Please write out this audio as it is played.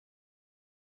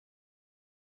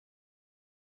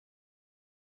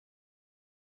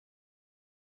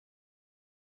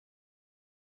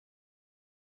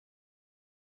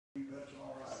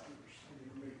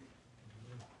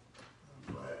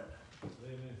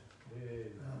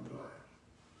I'm glad.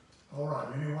 All right,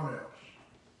 anyone else?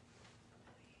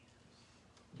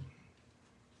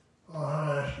 Well,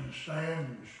 I'll ask you to stand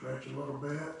and stretch a little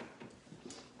bit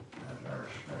as our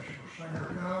special singer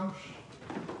comes.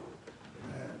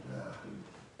 And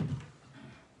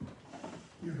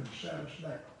you can set us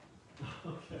down.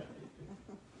 Okay.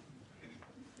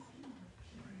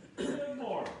 Good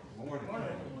morning. Morning.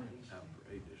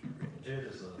 It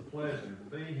is a pleasure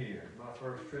to be here. My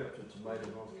first trip to Tomotla,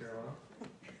 North Carolina.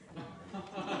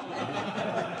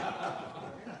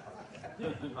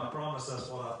 I promise that's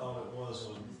what I thought it was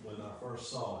when I first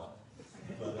saw it.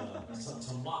 But it's a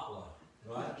Tomotla,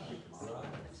 right?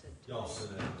 Y'all sit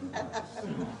down.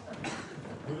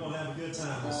 We're going to have a good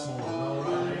time this morning. All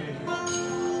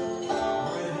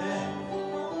right, man?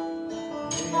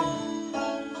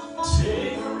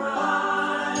 Take a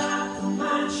ride at the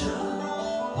mansion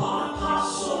on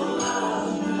Apostle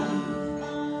Avenue.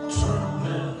 Turn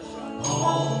left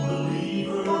on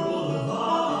Believer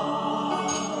Boulevard.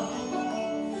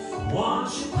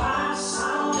 Once you pass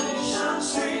Salvation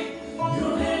Street,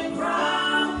 you'll hit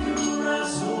ground pure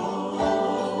as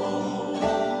gold.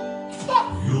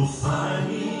 You'll find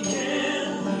me in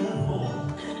a new home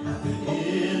at the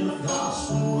end of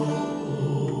Gospel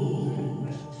Road.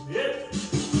 Yep.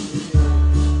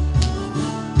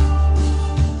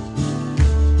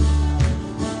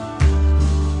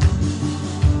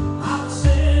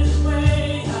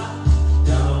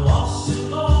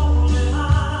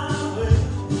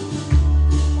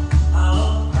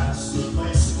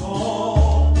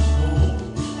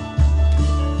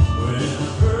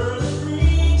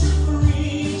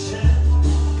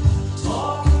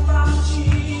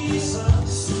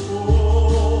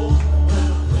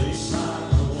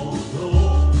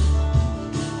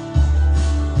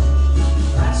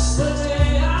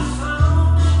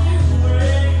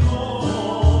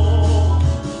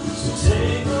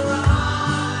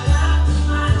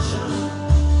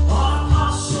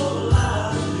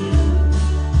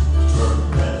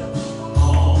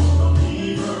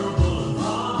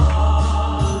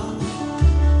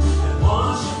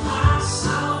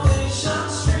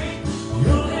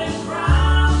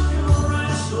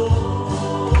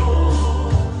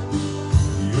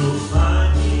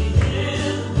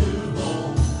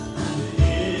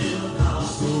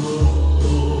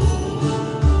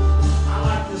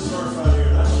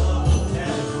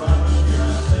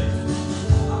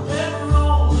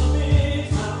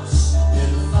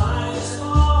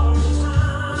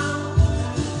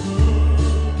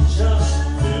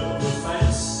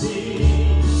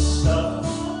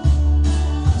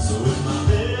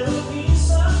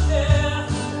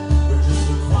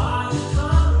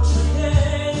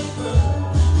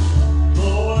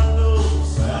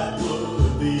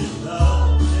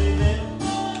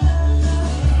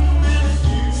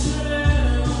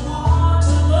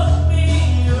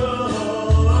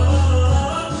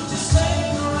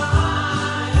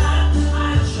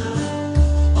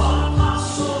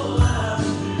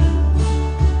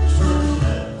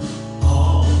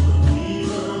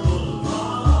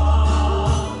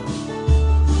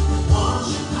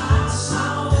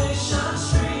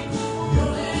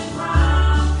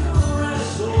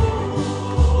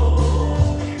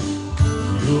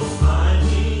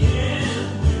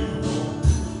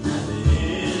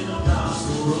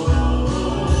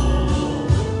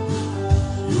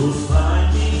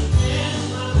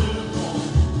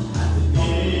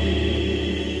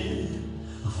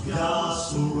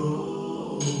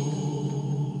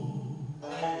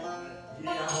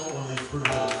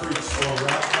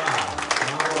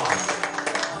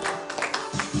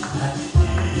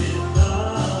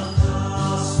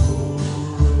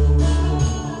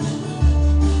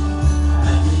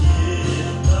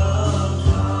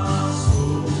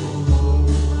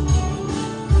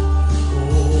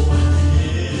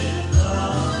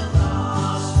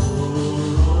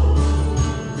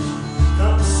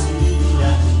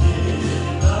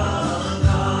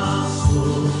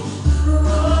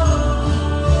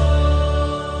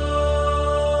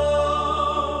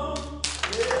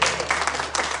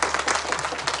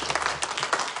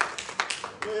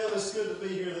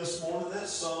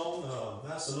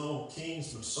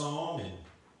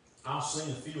 I'll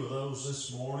sing a few of those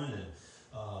this morning, and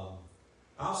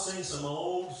I'll sing some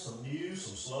old, some new,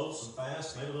 some slow, some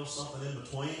fast, maybe a little something in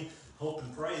between. Hope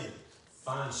and pray that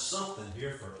find something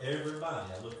here for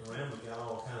everybody. I look around, we've got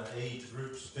all kind of age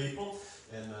groups of people,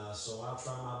 and so I'll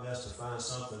try my best to find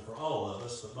something for all of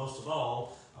us, but most of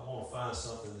all, I want to find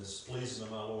something that's pleasing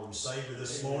to my Lord and Savior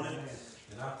this morning.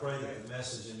 And I pray that the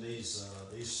message in these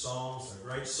songs are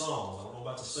great songs. I don't know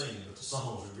about the singing, but the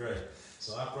songs are great.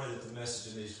 So I pray that the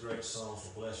message in these great songs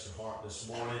will bless your heart this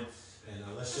morning. And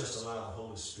let's just allow the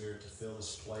Holy Spirit to fill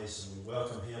this place, and we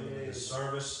welcome Him into this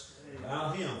service.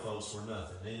 Without Him, folks, we're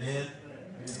nothing. Amen?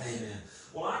 Amen.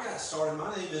 Well, I got started.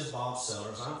 My name is Bob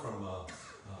Sellers. I'm from a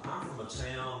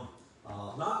town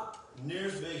not near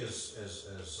as big as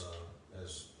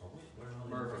we're not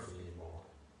in Murphy anymore.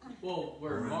 Well,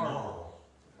 we're in Marble.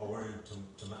 Or we're in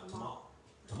Tomotla.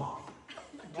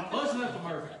 Close enough to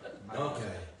Murphy.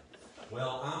 Okay.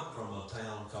 Well, I'm from a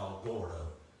town called Gordo.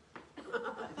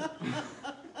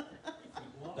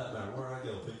 Doesn't matter where I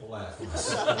go, people laugh when I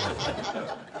say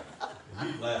Gordo.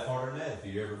 You'd laugh harder than that if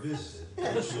you ever visited,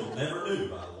 which you'll never do,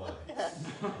 by the way.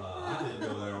 I didn't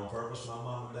go there on purpose. My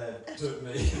mom and dad took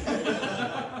me.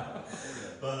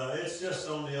 But it's just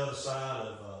on the other side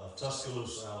of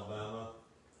Tuscaloosa, Alabama,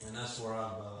 and that's where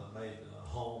I've made a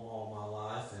home all my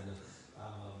life, and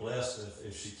I'm blessed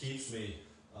if she keeps me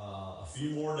a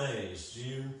few more days.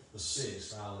 June the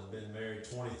 6th, I'll have been married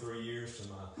 23 years to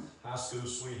my high school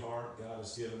sweetheart. God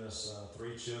has given us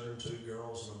 3 children, 2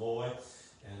 girls and a boy.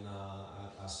 And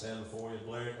I stand before you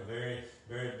a very,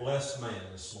 very blessed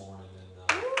man this morning. And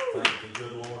thank the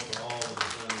good Lord for all that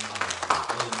He's done in my life.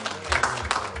 Amen.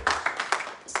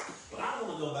 But I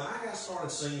want to go back. I got started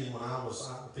singing when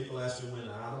people ask me when.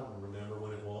 I don't remember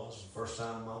when it was. The first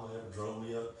time Mama ever drug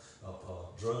me up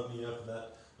to that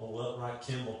old upright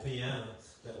Kimball piano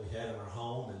that we had in our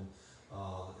home, and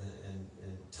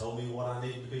told me what I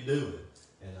needed to be doing.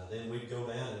 And then we'd go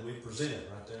down and we'd present it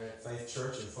right there at Faith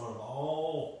Church in front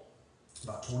of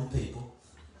about 20 people.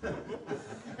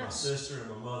 My sister and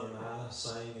my mother and I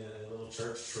sang a little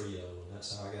church trio, and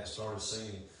that's how I got started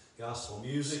singing gospel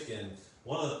music. And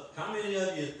how many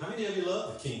of you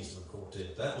love the Kingsman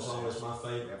Quartet? That was always my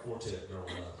favorite quartet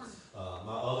growing up.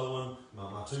 My other one,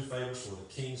 my 2 favorites were the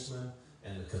Kingsman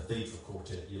and the Cathedral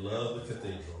Quartet. You love the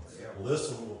Cathedral. Well,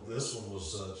 this one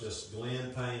was just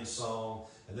Glenn Payne's song,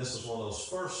 and this was one of those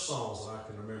first songs that I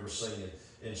can remember singing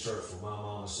in church with my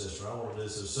mom and sister. I want to do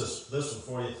this one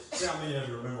for you. See how many of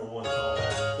you remember one called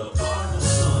The Prodigal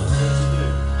Son. What to do?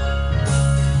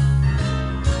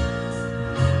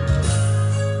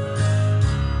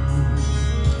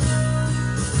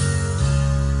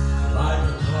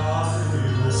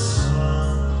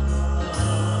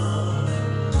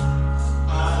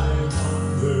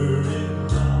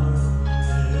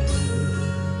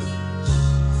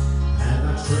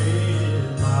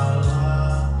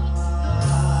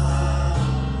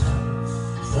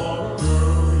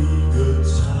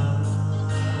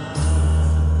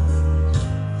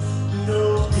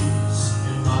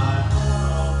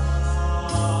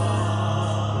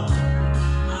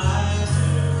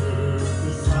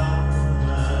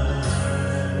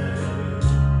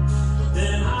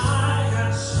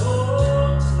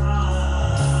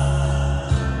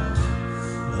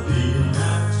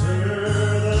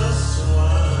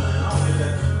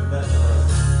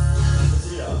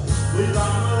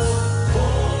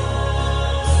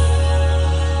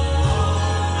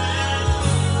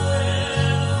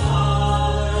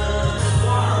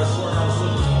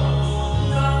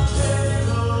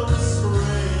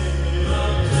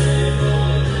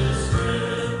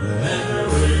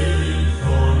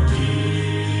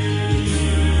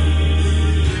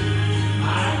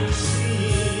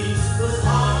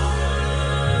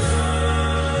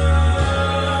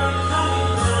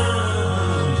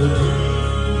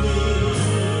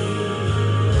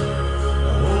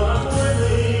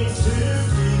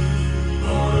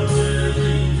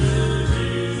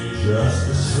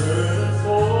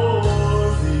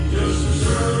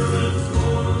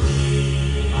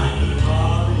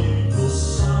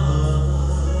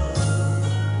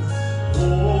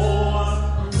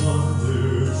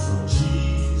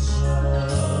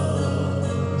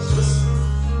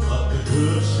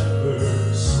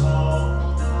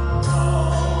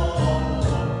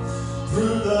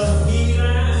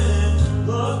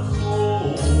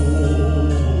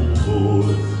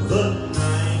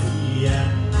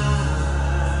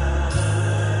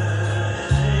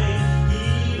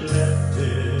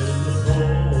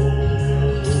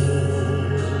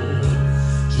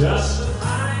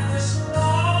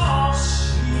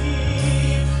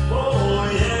 Oh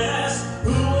yes,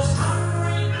 who was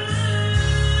hungry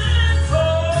and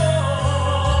cold.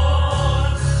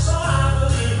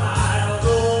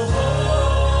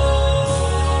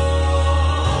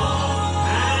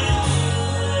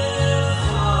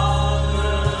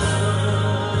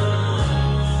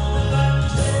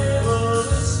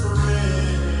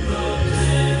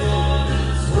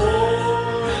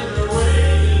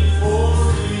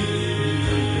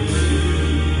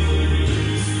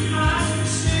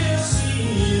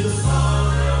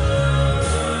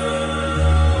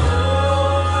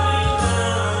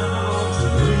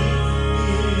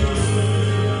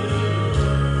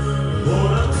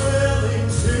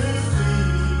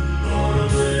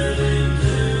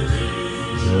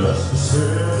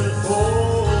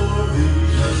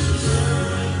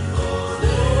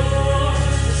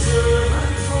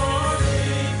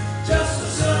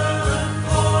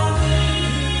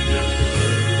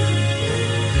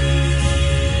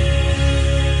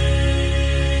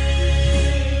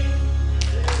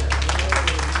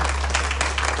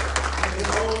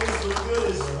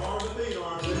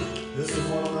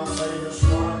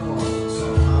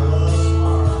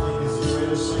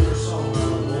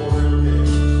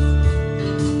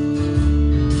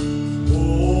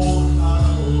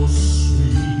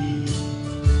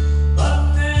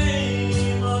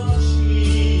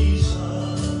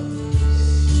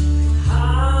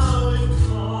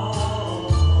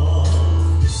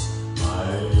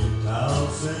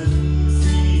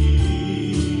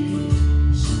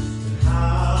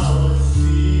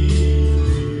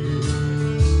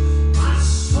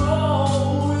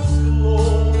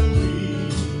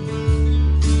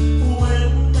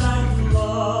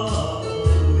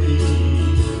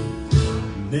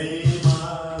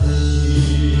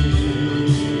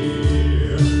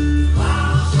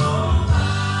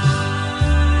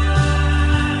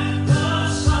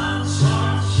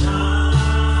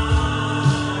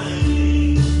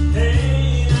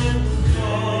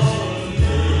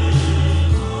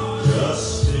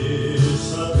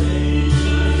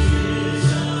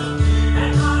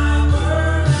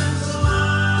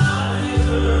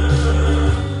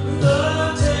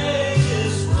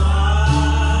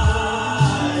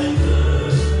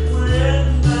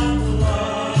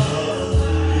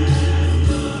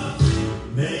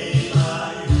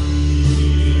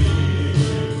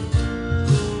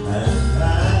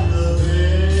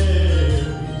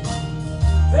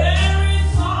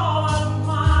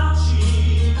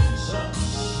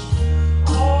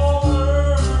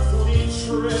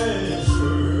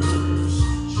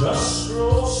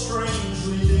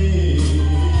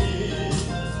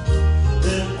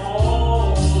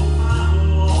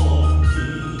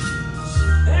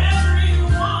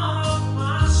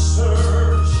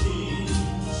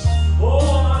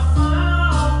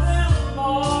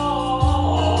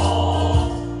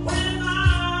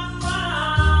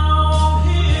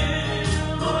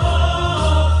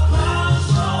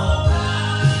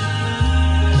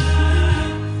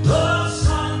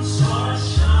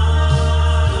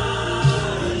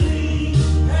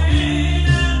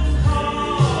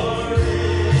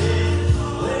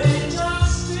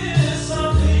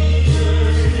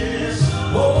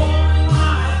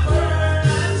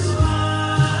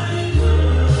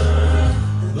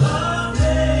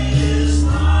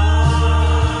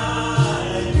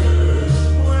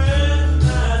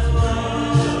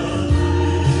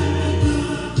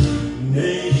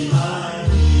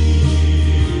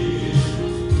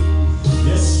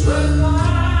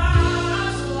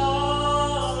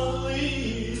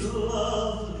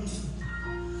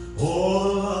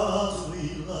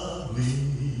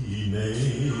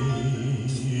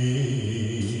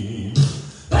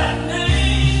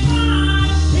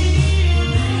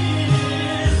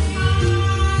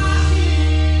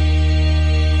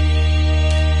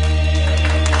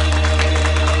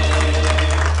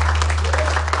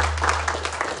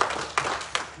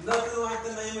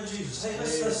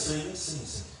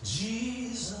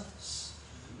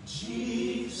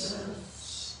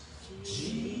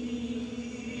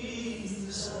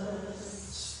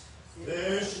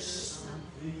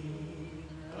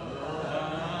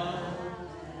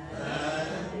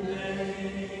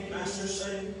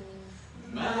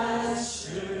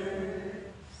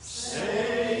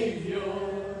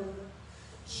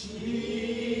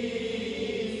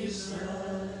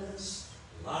 Jesus,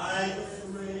 like a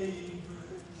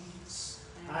fragrance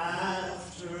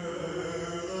after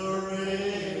the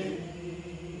rain.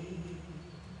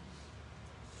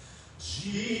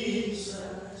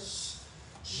 Jesus,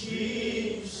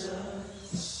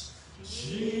 Jesus,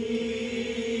 Jesus,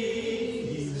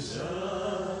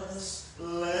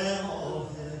 let all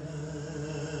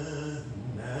heaven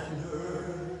and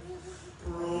earth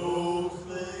proclaim.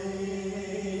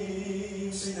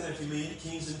 Sing that if you mean it,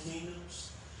 kings and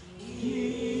kingdoms.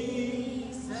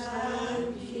 Kings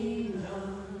and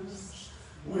kingdoms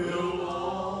will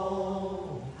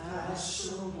all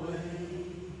pass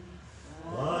away,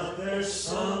 but there's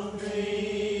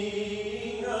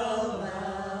something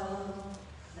about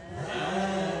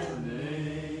that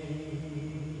name.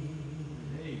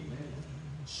 Amen.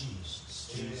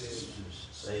 Jesus, Jesus,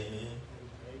 Jesus. Amen.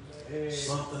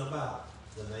 Something about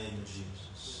the name of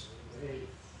Jesus.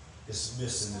 It's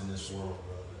missing in this world,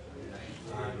 brother.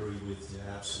 I agree with you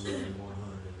absolutely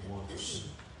 101%.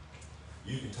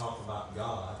 You can talk about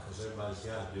God because everybody's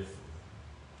got it differently.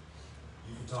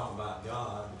 You can talk about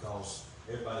God because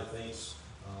everybody thinks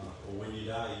well, when you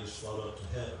die, you just float up to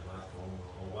heaven, like on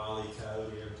Wile E.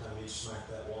 Coyote. Every time he'd smack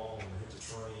that wall and hit the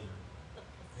train,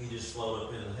 he just float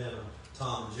up into heaven.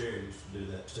 Tom and Jerry used to do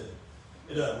that too.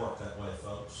 It doesn't work that way,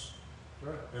 folks.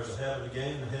 Right. There's a heaven to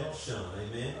gain and a hell to shun.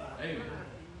 Amen. Amen.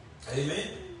 Amen.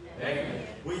 Amen.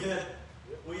 We had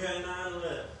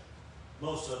 9/11.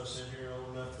 Most of us in here are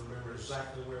old enough to remember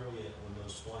exactly where we at when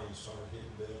those planes started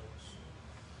hitting buildings,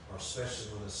 or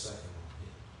especially when the second one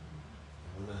hit.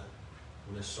 And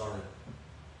when they started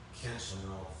canceling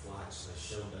all the flights, they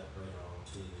showed that radar on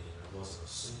TV, and there wasn't a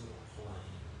single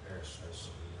plane in airspace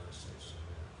over the United States of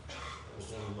America. That was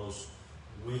one of the most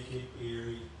wicked,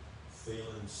 eerie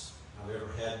feelings I've ever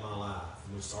had in my life.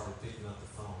 And we started picking up the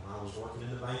phone. I was working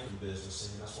in the banking business,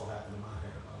 and that's what happened to my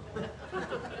hair, by the way.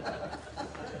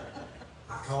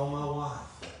 I called my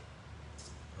wife.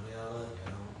 Honey, I love you.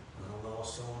 I don't know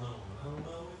what's going on. I don't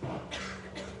know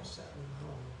what's happening. I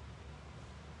don't know.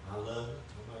 I love you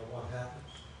no matter what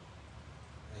happens.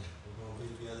 Hey, we're going to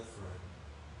be together forever.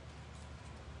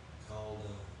 Called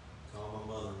my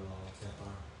mother-in-law.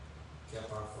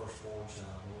 Kept our firstborn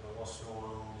child. I don't know what's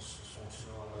going on. Just want you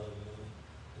to know I love you.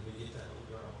 Let me get that little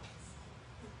girl.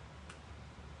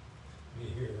 Let me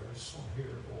hear her. I just want to hear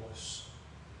her voice.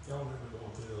 Y'all remember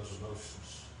going through those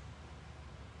emotions.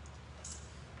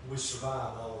 We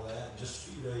survived all of that, and just a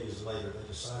few days later, they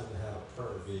decided to have a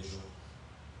prayer vigil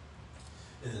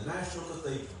in the National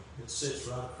Cathedral. It sits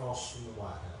right across from the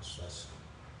White House, basically.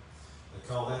 They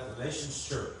call that the Nation's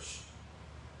Church,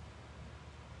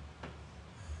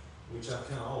 which I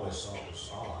kind of always thought was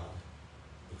odd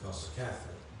because they're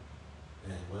Catholic.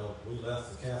 And, well, we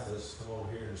left the Catholics to come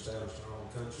over here and establish our own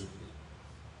country.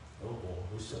 Oh, boy,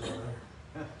 we still in there.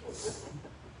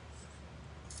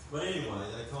 But anyway,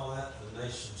 they call that the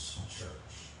Nation's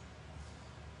Church.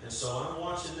 And so I'm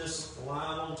watching this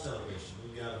live on television.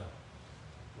 We've got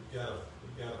a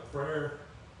prayer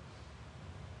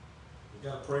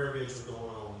vigil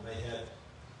going on. They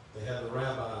had the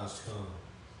rabbis come.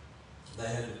 They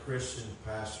had the Christian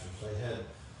pastors. They had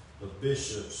the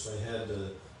bishops. They had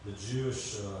the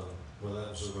Jewish, well,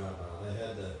 that was a rabbi. They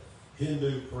had the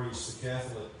Hindu priests, the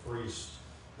Catholic priests.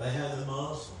 They had the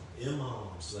Muslim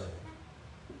imams there.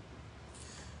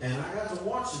 And I got to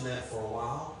watching that for a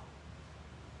while.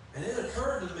 And it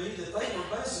occurred to me that they were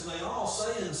basically all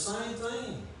saying the same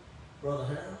thing, Brother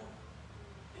Harold.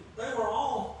 They were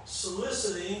all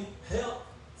soliciting help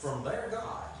from their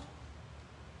God.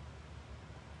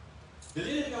 Did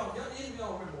any of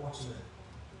y'all remember watching that?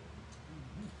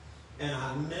 And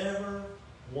I never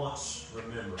once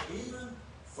remember, even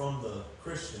from the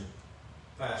Christian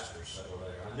pastors that were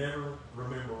there, I never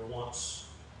remember once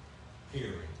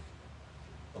hearing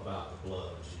about the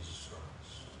blood of Jesus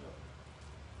Christ.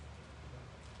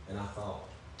 And I thought,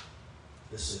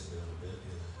 this isn't doing a bit of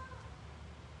good.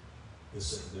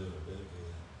 This isn't doing a bit of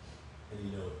good. And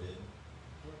you know it didn't.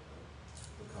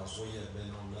 Because we have been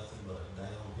on nothing but a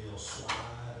downhill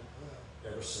slide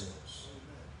ever since.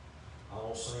 I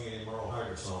won't sing any Merle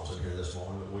Haggard songs in here this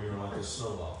morning, but we are like a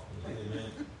snowball.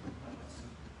 Amen.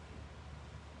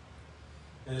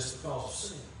 And it's because of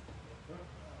sin.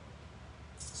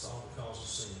 It's all because of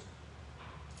sin.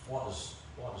 What does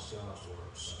God's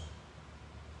word say?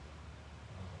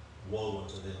 Woe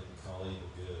unto them that call evil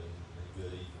good and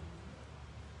good evil.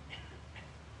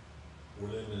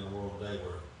 We're living in a world today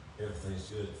where everything's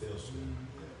good, it feels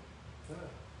good.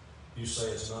 You say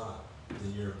it's not,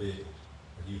 then you're a bigot.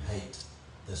 Or you hate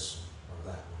this one, or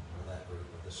that group,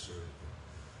 or this group,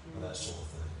 or that sort of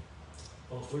thing.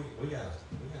 Folks, we gotta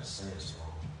stand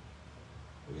strong.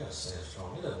 We gotta stand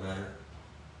strong. It doesn't matter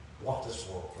what this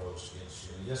world throws against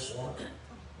you. And yes, what?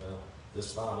 Well,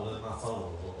 this Bible in my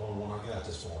phone is the only one I got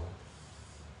this morning.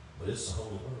 But it's the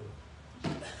Holy Word.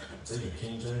 It's even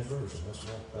King James Version.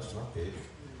 That's my pick.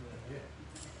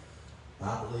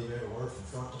 I believe every word from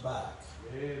front to back.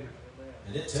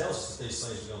 And it tells us that these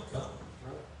things are going to come.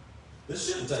 This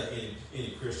shouldn't take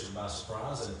any Christian by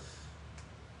surprise.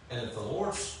 And if the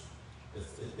Lord's,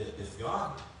 if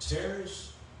God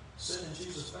tarries sending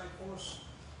Jesus back for us,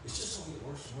 it's just going to get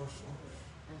worse and worse and worse.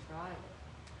 That's right.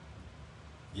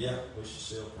 Yeah, we should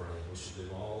still pray. We should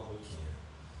do all that we can.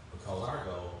 Because our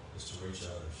goal is to reach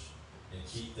others and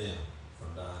keep them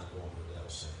from dying and going to the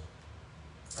devil's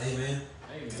hand. Amen.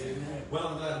 Amen. Well,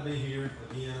 I'm glad to be here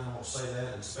again. I want to say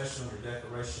that, and especially on your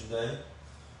Decoration Day.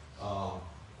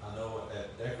 I know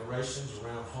at decorations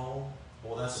around home,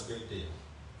 boy, that's a big deal.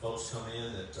 Folks come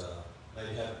in that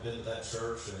maybe haven't been to that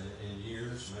church in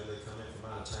years. Maybe they come in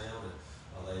from out of town and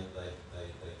they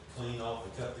clean off,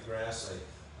 they cut the grass, they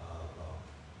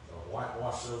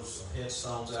whitewash those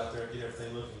headstones out there, get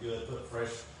everything looking good, put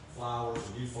fresh flowers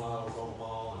and new flowers on them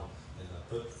all, and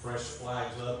put fresh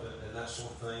flags up and that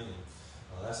sort of thing.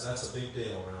 And that's a big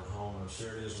deal around home. I'm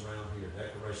sure it is around here,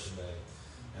 Decoration Day.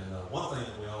 And one thing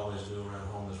that we always do around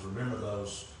home is remember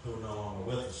those who are no longer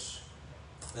with us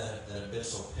that have been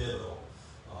so pivotal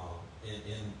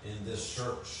in this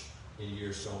church in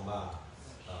years gone by.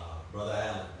 Brother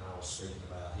Allen and I was speaking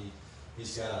about.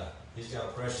 He's got a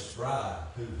precious bride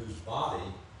whose body,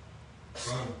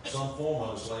 some form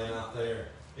of it's laying out there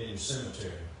in your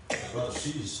cemetery. Brother,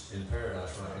 she's in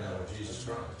paradise right now with Jesus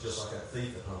Christ, just like that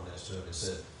thief that hung next to him and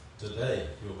said, today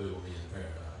you'll be with me in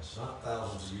paradise, not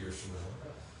thousands of years from now.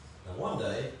 Now one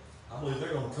day, I believe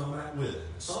they're going to come back with him,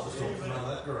 and something's going to come out of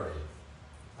that grave.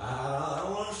 I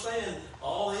don't understand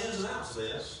all the ins and outs of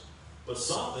this, but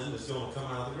something is going to come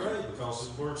out of the grave because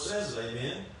the Word says it,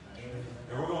 amen?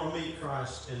 And we're going to meet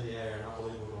Christ in the air, and I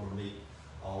believe we're going to meet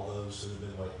all those who have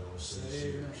been waiting on us these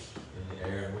years in the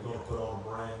air. And we're going to put on a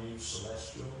brand new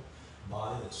celestial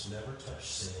body that's never touched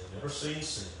sin, never seen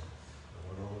sin.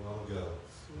 And we're going to go.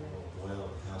 We're going to dwell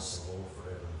in the house of the Lord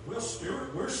forever.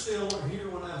 We're still here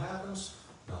when that happens.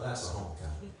 Now that's a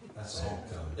homecoming. That's a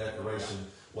homecoming. Decoration,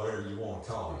 whatever you want to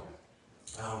call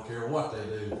it. I don't care what they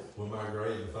do with my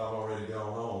grave. If I've already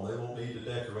gone on, they won't need to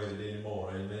decorate it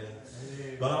anymore. Amen.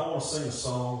 But I want to sing a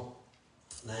song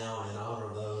now in honor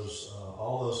of those,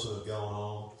 all those who have gone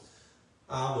on.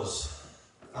 I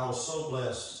was so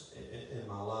blessed in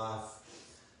my life.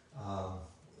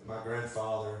 My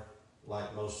grandfather,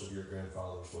 like most of your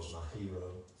grandfathers, was my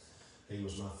hero. He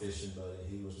was my fishing buddy.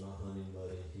 He was my hunting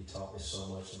buddy. He taught me so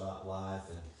much about life,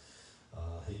 and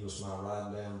he was my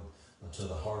riding down to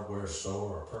the hardware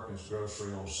store or Perkins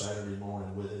Grocery on Saturday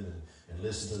morning with him and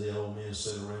listen to the old men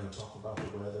sit around and talk about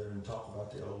the weather and talk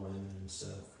about the old women and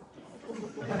stuff.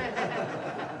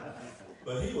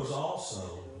 But he was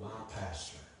also my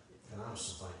pastor, and I'm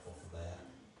so thankful for that.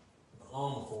 But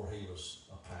long before he was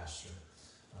a pastor,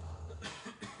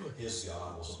 his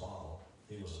God was a bottle.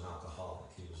 He was an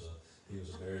alcoholic. He was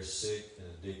a very sick and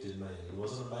addicted man. He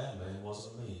wasn't a bad man,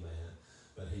 wasn't a mean man,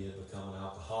 but he had become an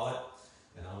alcoholic.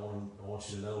 And I want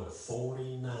you to know at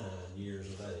 49 years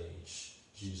of age,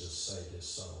 Jesus saved his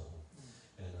soul.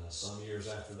 And some years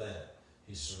after that,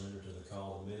 he surrendered to the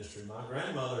call of the ministry. My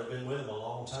grandmother had been with him a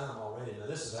long time already. Now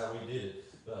this is how we did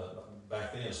it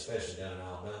back then, especially down in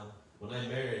Alabama. When they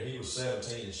married, he was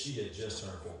 17 and she had just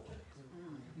turned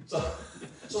 14.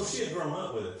 So she had grown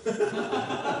up with him.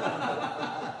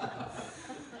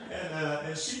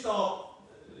 And she thought,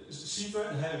 she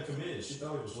threatened to have him committed. She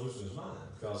thought he was losing his mind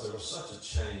because there was such a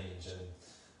change. And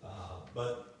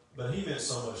but he meant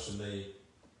so much to me.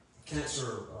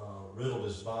 Cancer riddled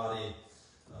his body,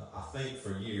 I think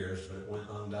for years, but it went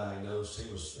undiagnosed.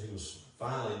 He was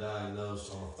finally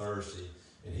diagnosed on a Thursday,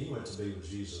 and he went to be with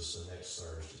Jesus the next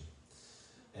Thursday.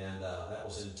 And that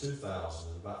was in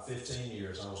 2000. In about 15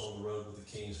 years, I was on the road with the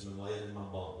Kingsmen, laying in my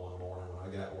bunk one morning when I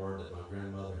got word that my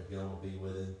grandmother had gone to be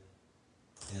with him.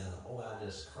 And I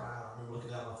just cried. I remember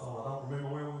looking at my phone. I don't remember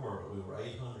where we were, but we were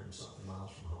 800 and something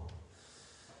miles from home.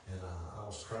 And I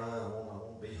was crying. I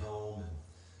want to be home. And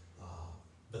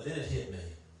but then it hit me.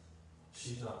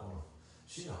 She's not gonna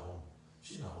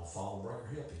fall and break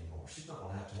her hip anymore. She's not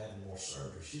gonna have to have any more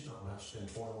surgery. She's not gonna have to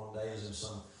spend 21 days in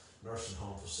some nursing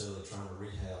home facility trying to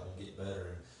rehab and get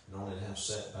better, and only to have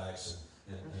setbacks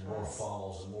and more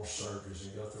falls and more surgeries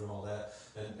and go through all that.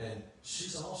 And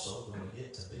she's also going to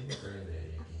get to be my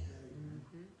granddaddy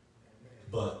again.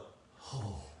 But,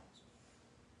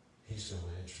 he's going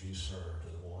to introduce her to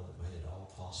the one that made it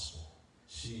all possible.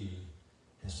 She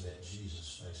has met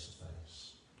Jesus face to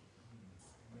face.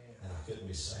 And I couldn't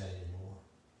be sad anymore.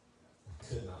 I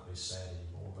could not be sad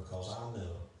anymore because I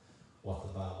know what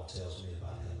the Bible tells me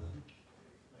about heaven.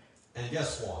 And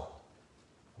guess what?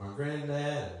 My granddad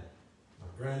and my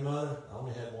grandmother, I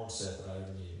only had one set that I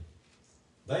ever knew.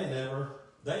 They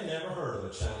never heard of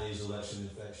a Chinese election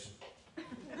infection.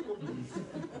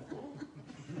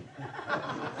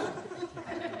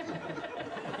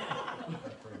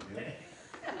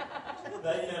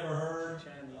 They never heard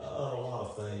of a lot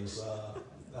of things.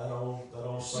 That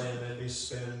old saying, they'd be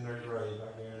spinning in their grave,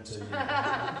 I guarantee you.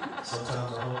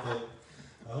 Sometimes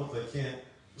I hope they can't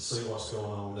see what's going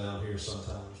on down here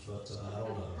sometimes, but I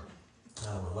don't know.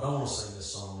 But I want to sing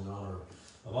this song in honor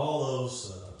of all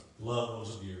those loved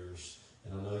ones of yours.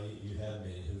 And I know you have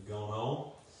many who've gone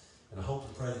on. And I hope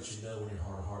and pray that you know in your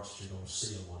heart of hearts that you're going to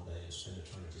see them one day and spend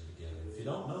eternity together. And if you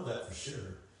don't know that for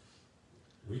sure,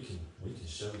 we can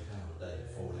show you how today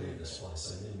before we leave this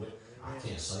place. Amen. I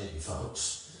can't save you,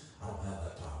 folks. I don't have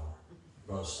that power.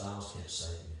 Brother Stiles can't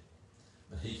save you.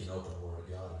 But he can open the Word of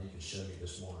God, and he can show you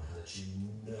this morning how that you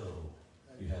know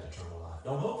you have eternal life.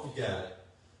 Don't hope you got it.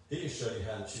 He can show you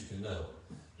how that you can know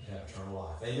you have eternal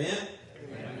life. Amen?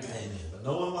 Amen. Amen. But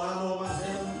knowing what I know about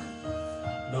heaven,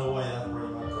 no way I'd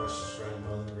bring my precious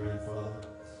grandmother and grandfather.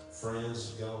 Friends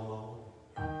have gone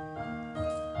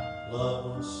on. Loved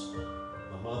ones.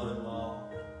 My mother-in-law.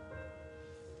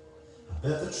 I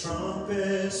bet the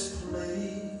trumpets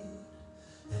played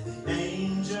and the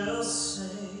angels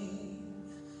sing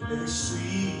very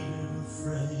sweet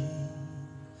refrain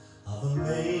of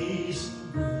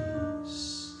amazing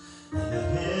grace, and the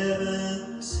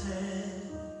heavens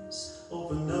has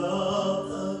opened up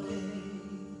the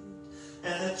gate,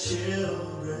 and the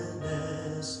children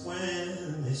asked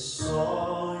when they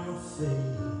saw your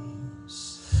face,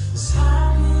 as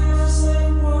happy as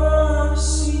they were to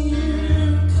see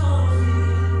you coming.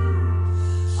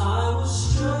 I was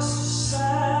just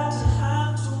sad to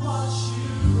have to watch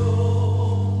you go,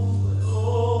 but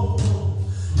oh,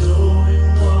 knowing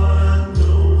what I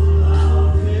know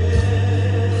about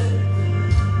heaven,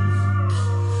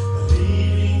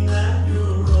 believing that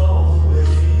you're always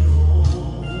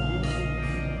home,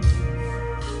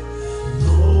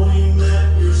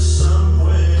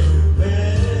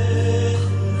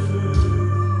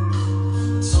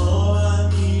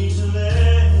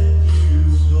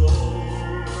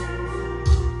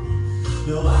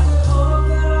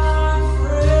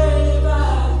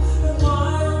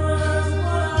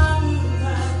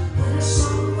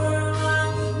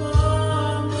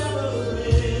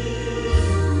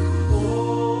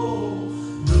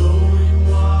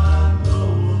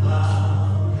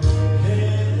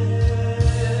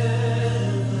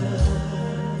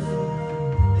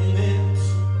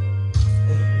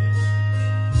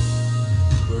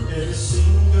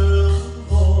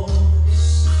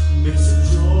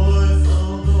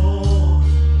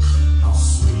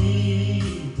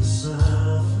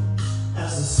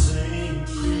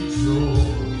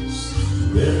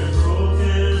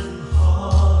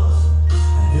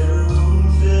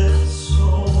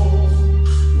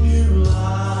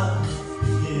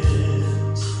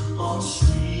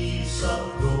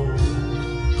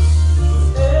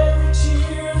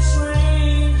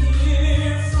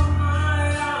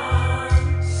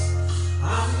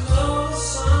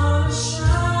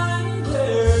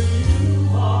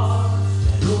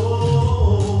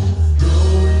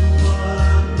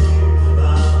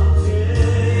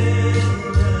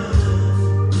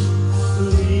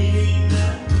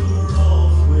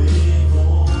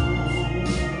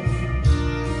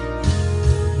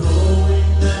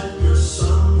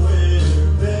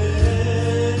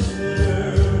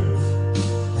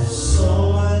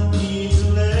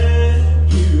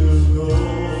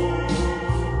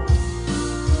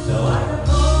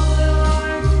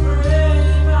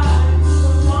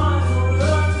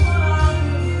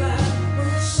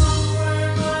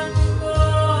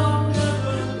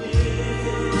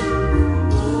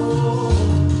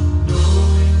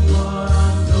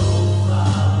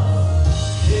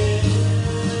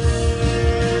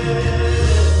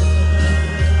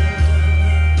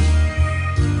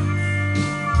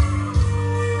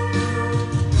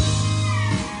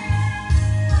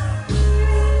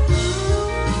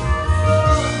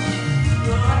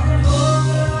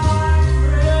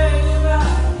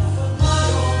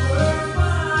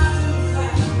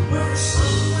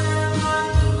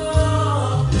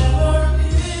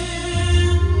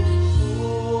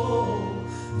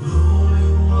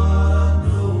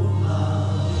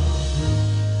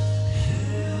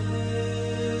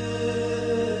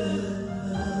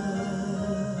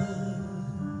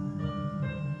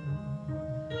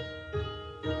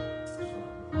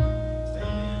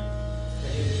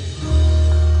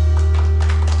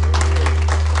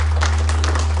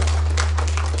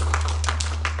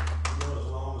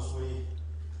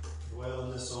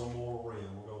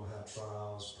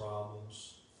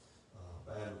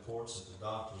 reports at the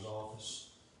doctor's office,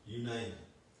 you name it.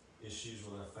 Issues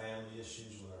with our family,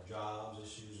 issues with our jobs,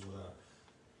 issues with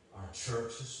our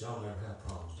churches. Y'all never have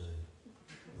problems, do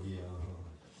you? Yeah.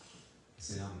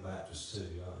 See, I'm a Baptist too.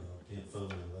 Y'all can't fool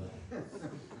me with that.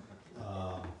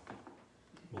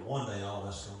 But one day all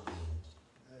that's going to end.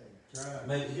 Right.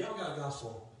 Maybe y'all got a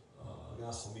gospel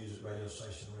music radio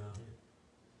station around here?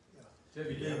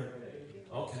 Yeah.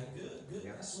 Okay, good.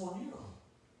 That's the one you're on.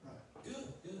 Right.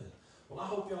 Good. Well, I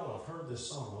hope y'all have heard this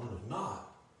song. And if not,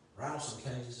 rattle some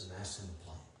cages and ask them to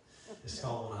play it. It's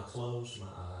called When I Close My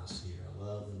Eyes Here. I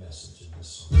love the message in this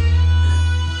song.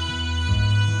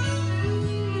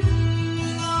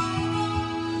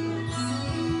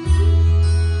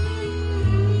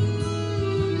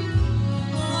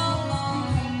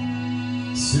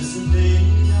 Since the day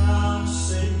I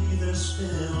say there's been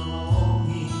a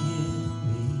longing in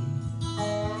me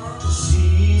to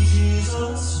see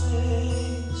Jesus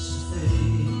face to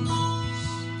face.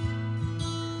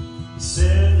 He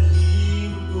said that he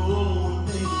would go and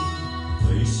make a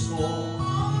place for me,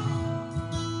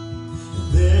 and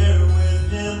there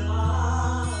with him I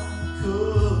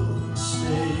could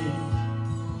stay.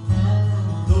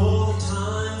 Though the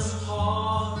times are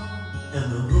hard and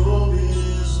the road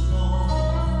is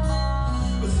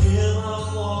long, with him I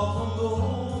walk on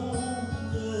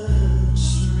golden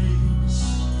streets.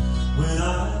 When I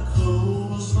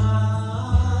close my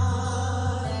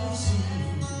eyes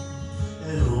here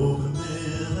and open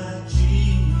them at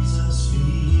Jesus'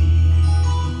 feet,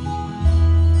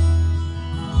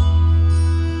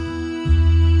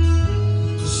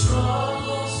 the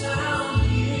struggles down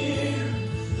here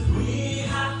that we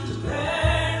have to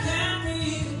bear can't be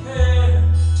compared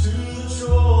to the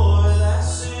joy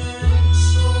that's in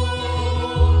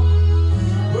store.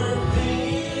 Where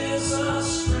pain is a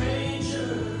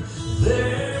stranger,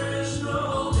 there is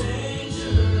no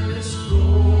danger. It's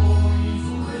glory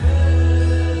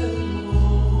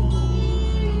forevermore.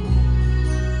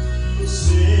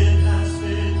 Sin has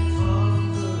been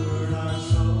conquered, our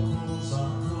troubles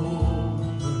are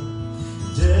over.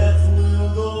 Death will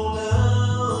go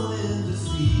down in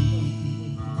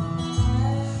defeat.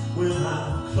 When I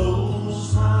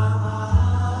close my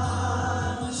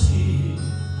eyes here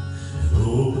and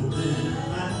open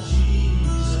them at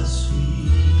Jesus'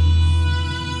 feet.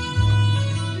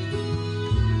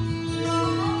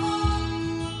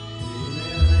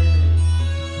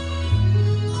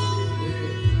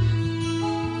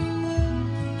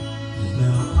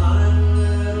 Now I'm a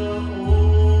little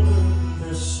older,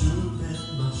 there's stoop in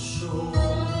my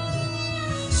shoulder.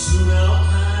 Soon I'll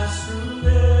pass through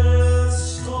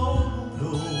death's cold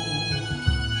door.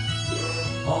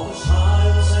 All the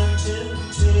trials and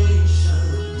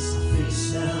temptations I face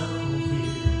down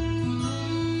here,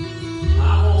 I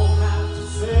won't have to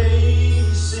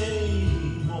face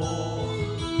anymore.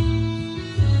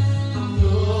 I'm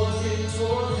looking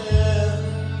toward heaven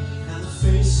and the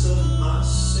face of my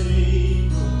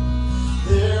Savior.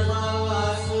 There my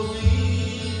life will be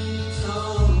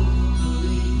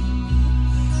complete.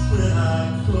 When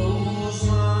I close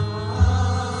my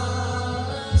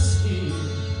eyes here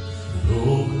and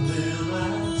open them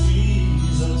at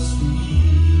Jesus'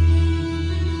 feet,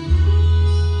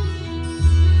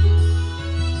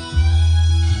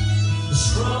 the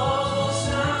struggles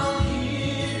down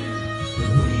here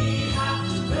that we have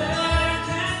to bear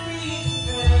can't be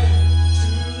compared to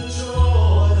the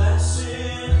joy that's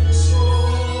in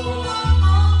store.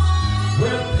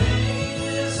 Where pain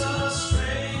is a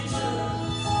stranger,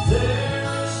 there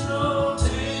is no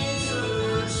danger.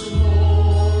 It's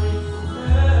glory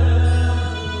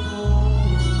forevermore.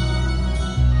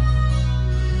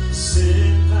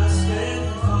 Sin has been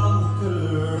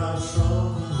conquered, our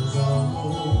troubles are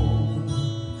over.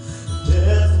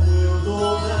 Death will go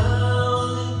down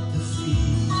in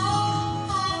defeat.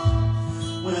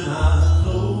 When I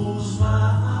close my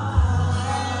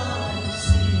eyes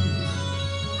here,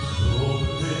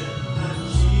 open them at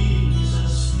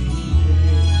Jesus'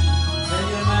 feet. Can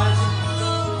you imagine?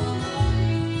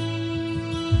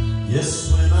 Yes,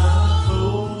 when I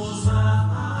close my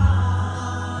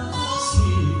eyes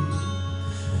here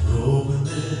and open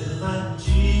them at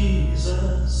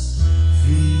Jesus'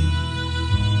 feet.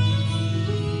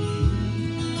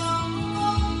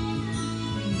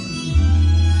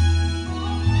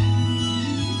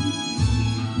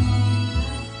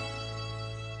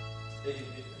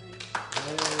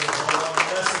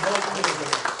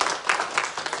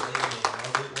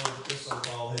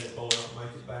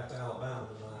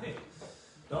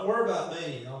 Don't worry about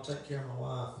me. I'll take care of my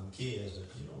wife and kids.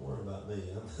 If you don't worry about me,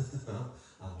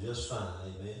 I'm just fine.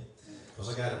 Amen.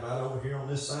 Because I got it right over here on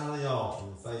this side of the altar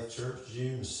in Faith Church,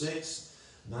 June the 6th.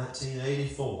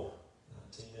 1984.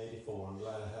 1984. I'm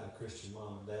glad I had a Christian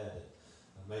mom and dad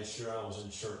that made sure I was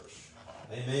in church.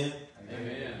 Amen?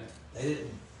 Amen. They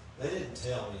didn't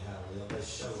tell me how to live. They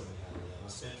showed me how to live. I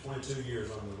spent 22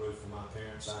 years under the roof of my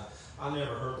parents. I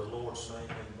never heard the Lord's name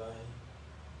in vain.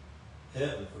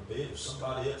 Heaven forbid if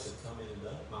somebody else had come in and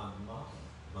done it.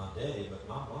 My daddy, but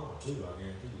my mama too, I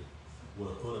guarantee you, would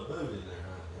have put a boot in there,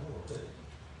 honey. I will tell you.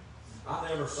 I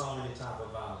never saw any type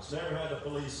of violence. Never had the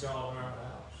police called in our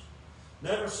house.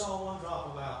 Never saw one drop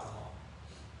of alcohol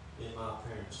in my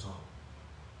parents' home.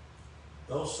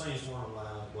 Those things weren't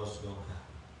allowed. It wasn't going to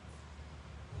happen.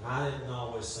 And I didn't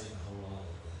always think a whole lot of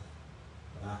that.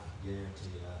 But I can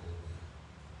guarantee you I did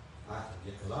that.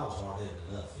 Because I was hard-headed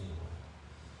enough anyway.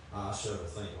 I shouldn't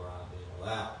think where I'd been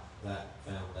without that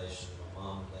foundation of my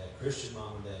mom and dad, Christian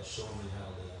mom and dad, showing me how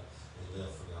to live and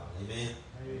live for God. Amen?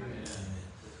 Amen. Amen.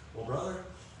 Well, brother,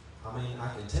 I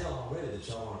can tell already that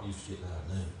y'all aren't used to getting out of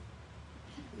noon.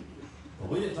 But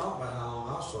we didn't talk about how long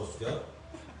I was supposed to go.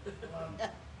 I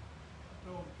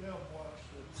told Cowboy,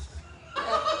 I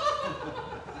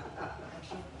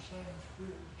said the same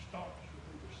spirit that stalks will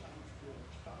be the same spirit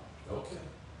that stalks. Okay.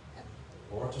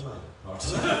 Or a tomato.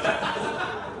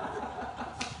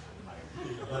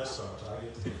 That starts. I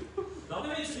get to hear. Now let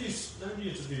me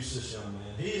introduce this young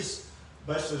man. He's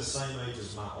basically the same age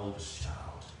as my oldest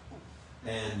child.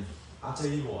 And I'll tell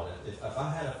you what, if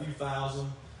I had a few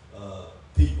thousand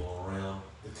people around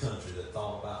the country that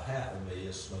thought about half of me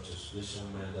as much as this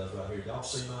young man does right here, y'all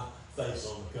see my face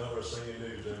on the cover of Singing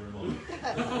News every morning.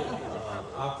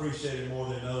 I appreciate it more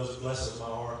than he knows. It blesses my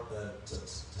heart that to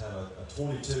have a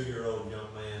 22-year-old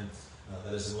young man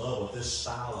that is in love with this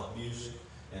style of music,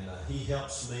 and he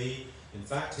helps me. In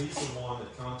fact, he's the one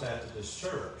that contacted this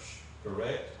church,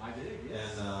 correct? I did,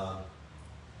 yes. And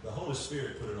the Holy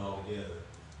Spirit put it all together,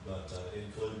 but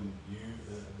including you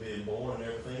being born and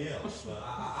everything else. But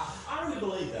I really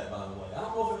believe that, by the way. I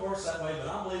don't know if it works that way, but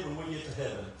I believe when we get to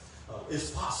heaven,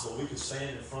 it's possible we could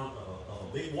stand in front of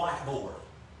a big whiteboard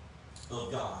of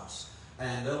God's,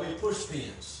 and there'll be push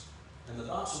pins, and the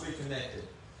dots will be connected,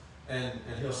 and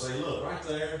he'll say, look, right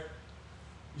there,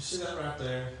 you see that right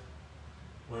there?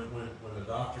 When the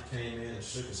doctor came in and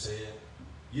shook his head,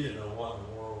 you didn't know what in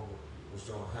the world was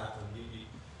going to happen.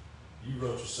 You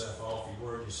wrote yourself off, you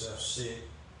worried yourself sick,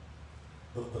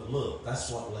 but look,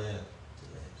 that's what led to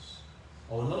this.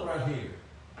 Oh, and look right here.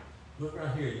 Look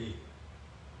right here,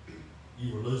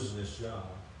 you were losing this job.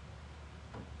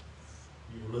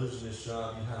 You were losing this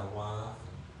job. You had a wife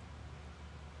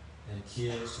and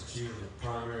kids that you were the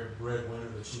primary breadwinner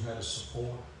that you had to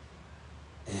support.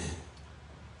 And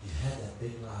you had that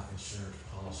big life insurance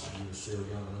policy you were still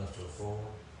young enough to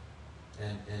afford.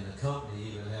 And the company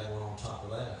even had one on top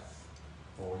of that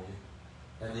for you.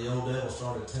 And the old devil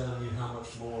started telling you how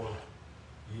much more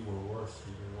you were worth to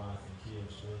your wife and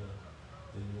kids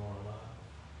than you are alive.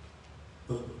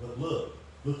 But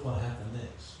look what happened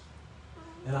next.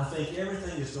 And I think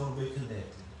everything is going to be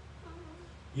connected.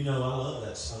 You know, I love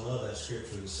that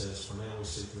scripture that says, for now we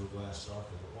see through a glass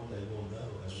darkly, but one day we'll know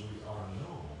as we are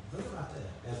known. Think about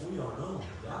that. As we are known.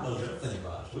 God knows everything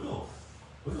about us. We're going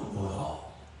to know it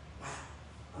all. Wow.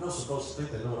 I know some folks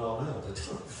think they know it all now, but they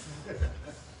don't.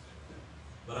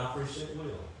 But I appreciate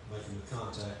Will making the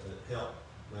contact that helped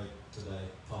make today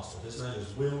possible. His name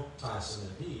is Will Tyson,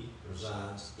 and he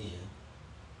resides in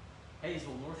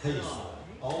Hazel, North Carolina.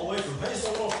 All the way from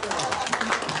Hazel, North Carolina.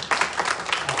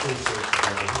 I appreciate you,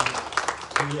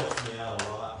 brother. He helped me out a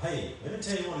lot. Hey, let me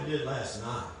tell you what he did last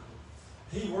night.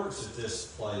 He works at this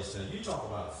place, and you talk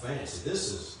about fancy.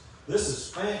 This is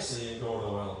fancy in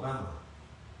Gordo, Alabama.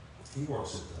 He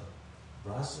works at the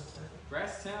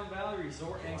Brasstown Valley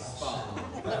Resort and Spa.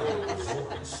 Valley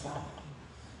Resort and Spa.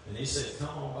 And he said,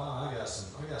 "Come on by. I got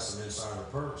some insider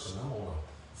perks, and I'm gonna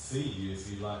feed you if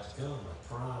you'd like to come. A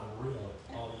prime rib,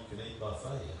 all you can eat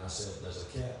buffet." And I said, "Does a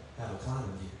cat have a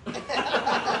climbing gear?"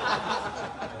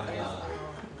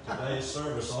 And today's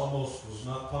service almost was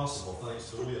not possible thanks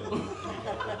to Will.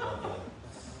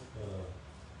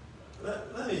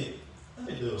 Let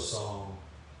me do a song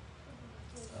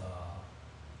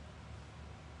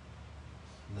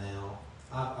now.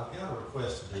 I've got a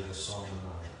request to do this song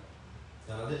tonight,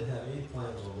 and I didn't have any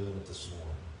plans on doing it this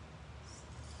morning.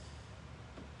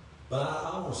 But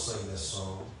I want to sing this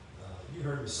song. You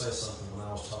heard me say something when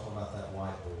I was talking about that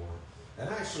whiteboard, and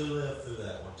I actually lived through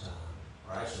that one time.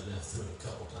 Or I actually lived through it a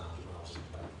couple times when I was in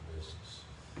the banking business.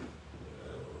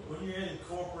 When you're in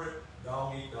corporate,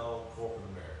 dog-eat-dog corporate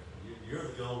America, you're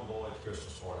the golden boy at the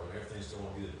Christmas party when everything's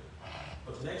going good.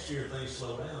 But the next year things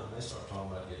slow down and they start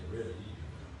talking about getting rid of you.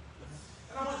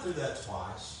 And I went through that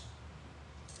twice.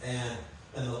 And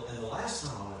And the last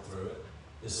time I went through it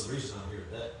is the reason I'm here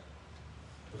today.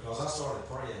 Because I started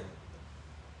praying,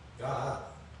 God,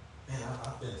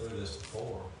 I've been through this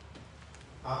before.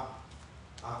 I've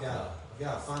got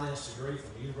a finance degree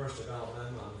from the University of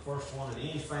Alabama. I'm the first one in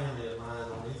any family of mine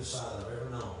on either side that I've ever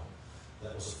known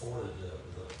that was afforded the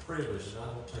privilege, and I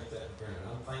don't take that for granted.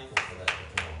 I'm thankful for that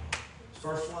diploma. It's the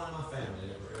first one in my family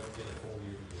to ever get a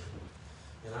 4-year degree.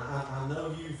 And I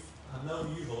know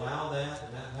you've allowed that,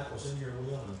 and that was in your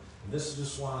will. And this is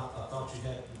just why I thought you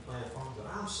had you planned for me. But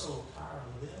I'm so tired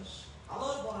of this. I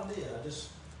love what I did. I just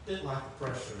didn't like the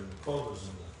pressure and the quotas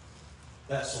and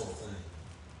that sort of thing.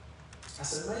 I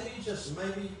said,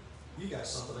 maybe you got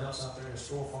something else out there in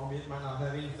store for me. It might not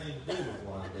have anything to do with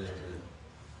what I'm doing.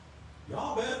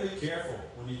 Y'all better be careful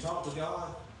when you talk to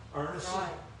God earnestly.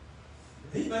 Right.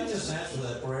 He may just answer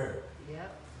that prayer.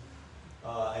 Yep.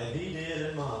 And he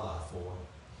did in my life, boy.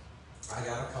 I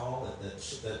got a call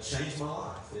that changed my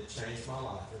life. It changed my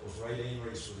life. It was Ray Dean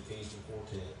Reese with the Kingston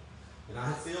Quartet. And I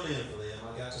had filled in for them.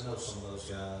 I got to know some of those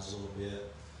guys a little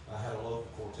bit. I had a local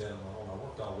quartet of my own. I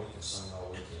worked all week and sang all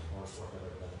weekend. Hardest work I've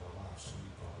ever done in my life. Some of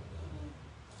you probably done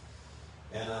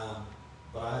that. And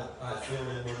but I had filled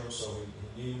in with him, so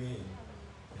he knew me,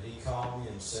 and he called me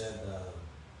and said,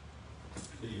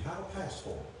 "Do you have a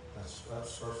passport?" That's the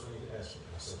first thing he asked me.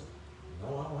 I said, "No,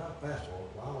 I don't have a passport.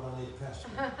 Why would I need a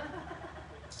passport?"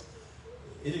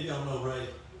 Any of y'all know Ray?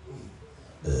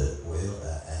 I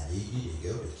need you to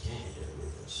go to Canada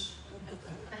with us.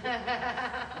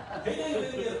 He needed me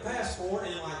to get a passport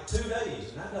in like 2 days,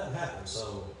 and that doesn't happen.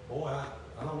 So, boy,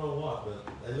 I don't know what, but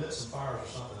they lit some fires or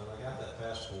something, and I got that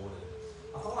passport.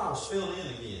 And I thought I was filled in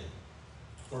again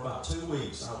for about 2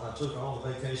 weeks. I took all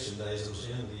the vacation days. It was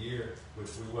the end of the year,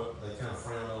 which they kind of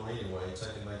frowned on anyway,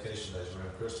 taking vacation days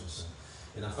around Christmas.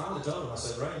 And I finally told him, I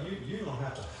said, "Ray, you're going to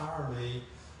have to hire me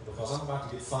because I'm about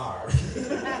to get fired."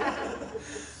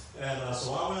 And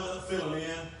so I wound up filling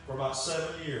in for about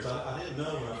 7 years. I didn't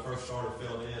know when I first started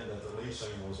filling in that the lead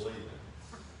singer was leaving.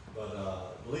 But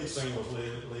the lead singer was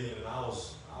leaving, and I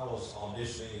was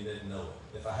auditioning and didn't know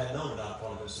it. If I had known it, I'd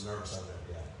probably been so nervous I'd never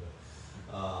got it.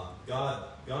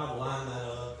 But God lined that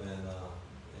up, and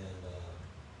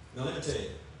now let me tell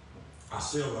you, I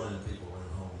still run into people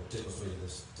around home that tickles me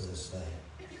to this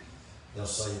day. They'll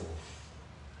say,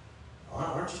 "Well,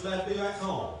 aren't you glad to be back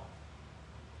home?"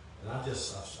 And I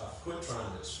quit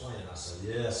trying to explain. I said,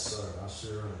 "Yes, sir, I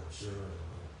sure am.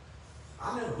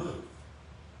 I never moved.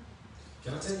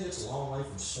 Can I tell you it's a long way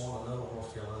from Swananoa,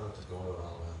 North Carolina to Gordo,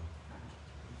 Alabama?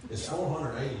 It's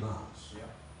 480 miles.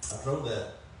 Yeah. I drove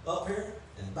that up here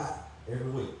and back every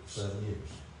week for 7 years.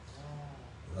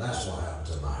 That's what happened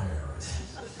to my hair right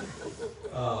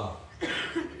now.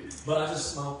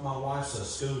 But my wife's a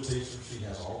school teacher. She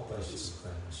has all the patience in the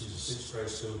family. She's a 6th grade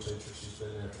school teacher. She's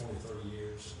been there 20, 30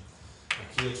 years. And my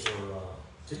kids were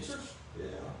teachers.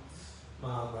 Yeah.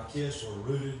 My kids were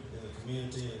rooted in the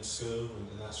community and in school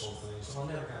and that sort of thing. So I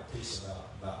never got a piece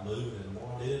about moving. And the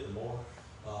more I did it, the more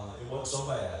it wasn't so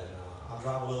bad. And I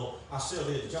drive a little. I still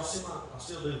did. Did y'all see my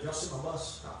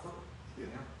bus out front? Yeah.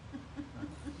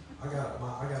 I got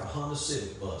a Honda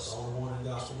Civic bus, only one in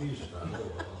gospel music I know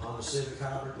of, a Honda Civic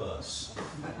hybrid bus.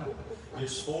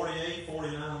 It's 48,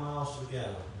 49 miles to the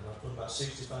gallon, and I put about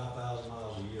 65,000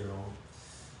 miles a year on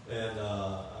it. And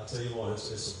I tell you what,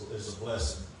 it's a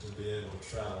blessing to be able to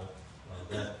travel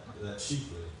that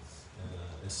cheaply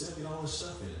and still get all this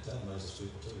stuff in it. That amazes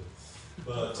people too.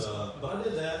 But I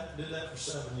did that for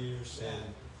 7 years,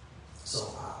 and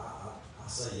so I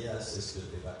say yes, it's good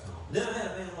to be back home. Then I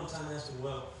had a man one time ask me,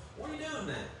 "Well, what are you doing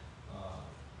now?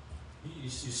 You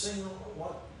sing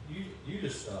what? You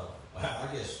just I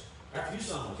guess after you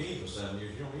sung on the keys for 7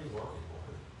 years, you don't need to work anymore."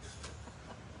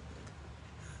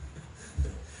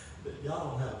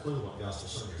 Y'all don't have a clue what gospel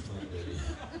singers make, do you?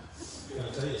 Can I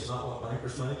tell you, it's not what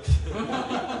bankers make.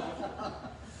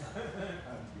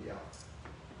 Yeah.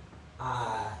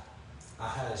 I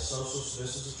had a social.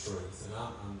 This is the truth, and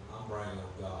I'm bragging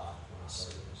on God when I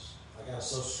say this. I got a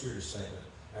Social Security statement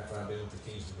after I've been with the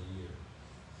Kingston a year.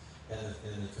 And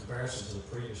in comparison to the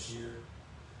previous year,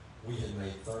 we had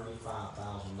made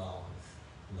 $35,000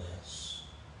 less.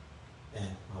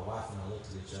 And my wife and I looked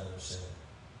at each other and said,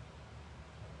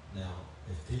 "Now,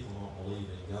 if people don't believe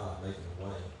in God making a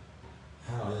way,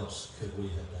 how else could we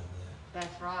have done that?"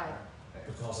 That's right.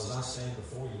 Because as I stand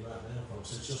before you right now,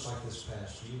 folks, it's just like this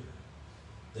past year.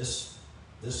 This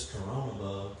corona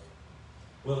bug,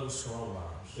 well, it was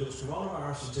coronavirus. It was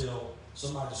coronavirus until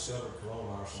somebody discovered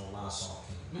coronavirus on a Lysol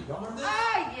can. Y'all remember that?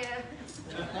 Ah, yeah.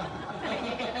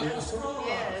 It was coronavirus.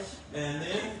 Yes. And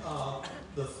then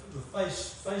the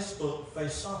Facebook,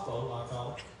 Facestopo, I call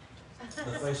it,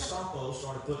 the Gestapo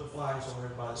started putting flags on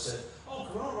everybody that said, "Oh,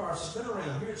 coronavirus has been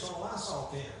around here. It's on a Lysol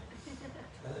can."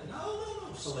 And they,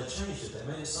 no. So they changed it. They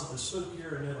made it something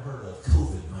spookier and never heard of,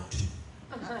 COVID-19.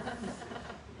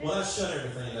 Well, that shut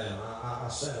everything down. I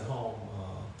sat at home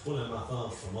twiddling my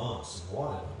thumbs for months, and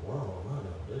what in the world am I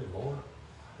going to do, Lord?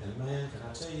 And man, can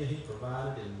I tell you, He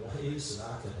provided in ways that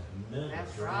I could have never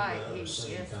dreamed of or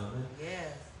seen coming.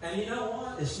 Yes. And you know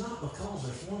what? It's not because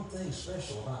there's one thing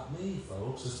special about me,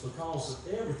 folks. It's because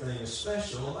everything is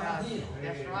special about Him.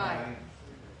 That's right.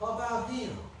 About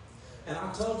Him. And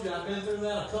I told you I've been through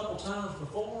that a couple times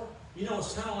before. You know,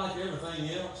 it's kind of like everything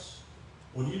else.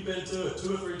 When you've been through it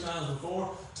 2 or 3 times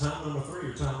before, time number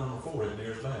 3 or time number 4 isn't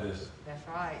near as bad, is it? That's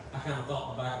right. I kind of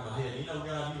thought in the back of my head, you know,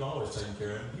 God, you've always taken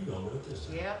care of it. You're going to do it this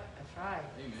time. Yep, that's right.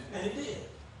 Amen. And He did.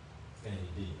 And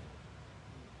He did.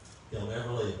 He'll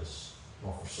never leave us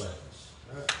nor forsake us.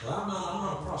 Well, I'm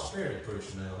not a prosperity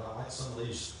preacher now. I like some of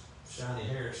these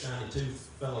shiny-haired, shiny-toothed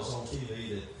fellows on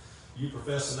TV that you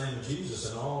profess the name of Jesus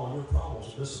and all of your problems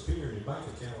will disappear and your bank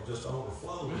account will just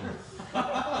overflow.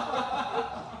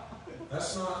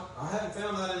 That's not, I haven't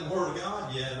found that in the Word of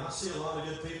God yet, and I see a lot of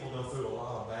good people go through a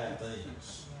lot of bad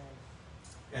things.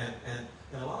 And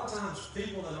a lot of times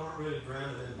people that aren't really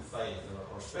grounded in the faith,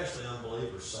 or especially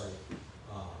unbelievers, say,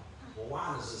 well,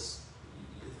 why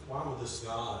would this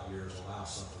God of yours allow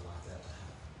something like that to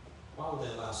happen? Why would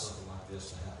they allow something like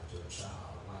this to happen to a child?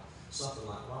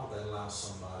 Why would they allow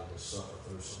somebody to suffer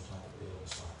through some type of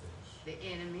illness like this? The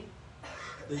enemy.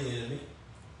 The enemy,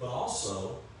 but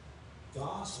also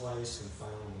God's ways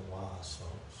confound the wise,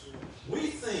 folks. We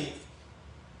think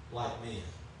like men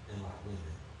and like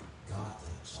women. God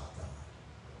thinks like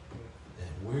God.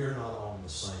 And we're not on the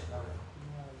same ground.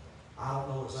 I don't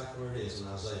know exactly where it is in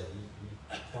Isaiah.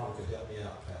 You probably could help me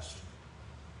out, Pastor.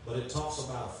 But it talks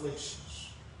about afflictions.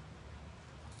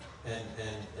 And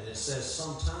it says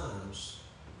sometimes,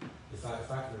 if I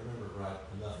can remember it right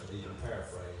enough to even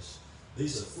paraphrase,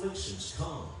 these afflictions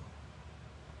come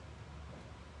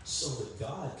so that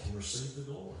God can receive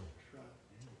the glory.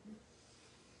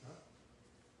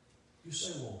 You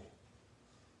say, well,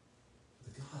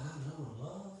 the God I know and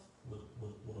love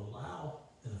would allow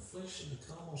an affliction to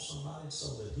come on somebody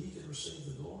so that He could receive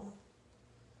the glory?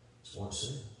 It's what it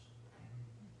says.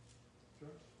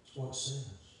 It's what it says.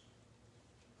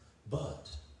 But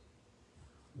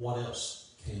what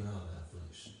else came out of that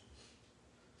affliction?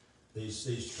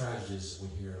 These tragedies we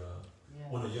hear of.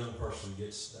 When a young person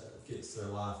gets their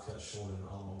life cut short in an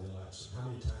automobile accident, how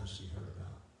many times have you heard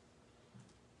about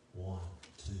 1,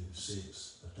 2,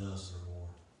 6, a dozen or more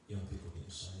young people getting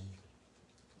saved?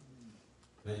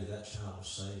 Maybe that child was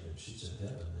saved and she's in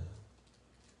heaven now.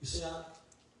 You see,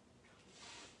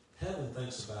 heaven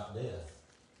thinks about death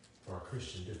for a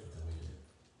Christian different than we do.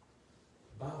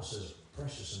 The Bible says,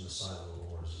 precious in the sight of the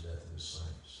Lord is the death of His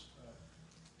saints.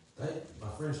 My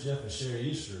friends Jeff and Sherry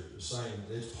Easter are saying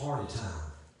it's party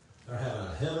time. They're having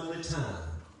a heavenly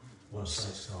time when the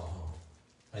saints call home.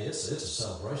 Hey, it's a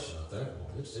celebration up there.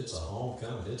 It's a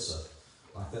homecoming.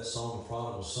 Like that song, The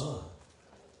Prodigal Son.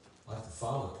 Like the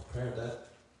Father prepared that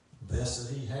best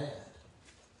that He had.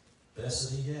 Best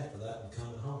that He had for that one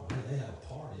coming home. Hey, they have a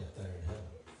party up there in heaven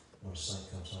when a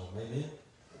saint comes home. Amen?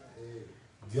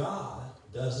 God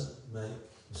doesn't make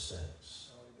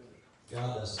mistakes.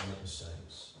 God doesn't make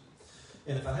mistakes.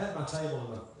 And if I had my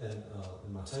table and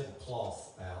my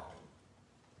tablecloth out,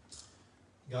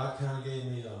 God kind of gave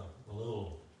me a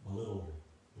little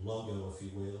logo, if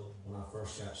you will, when I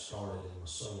first got started in my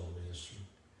solo ministry.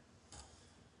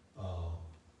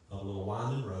 A little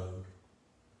winding road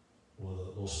with a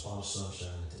little spot of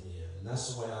sunshine at the end. And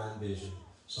that's the way I envision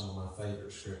some of my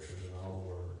favorite scriptures in all the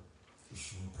Word. It's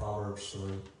from Proverbs 3,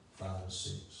 5, and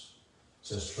 6. It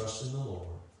says, trust in the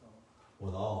Lord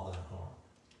with all thy heart.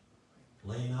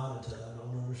 Lean not into thine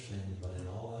own understanding, but in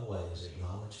all thy ways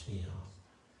acknowledge Him.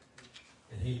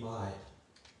 And He might.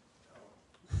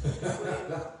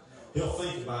 He'll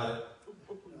think about it.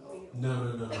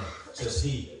 No. It says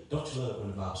He. Don't you love it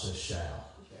when the Bible says shall?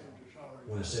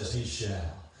 When it says He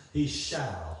shall. He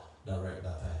shall direct thy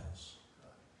paths.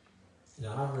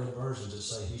 Now, I've read versions that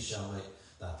say He shall make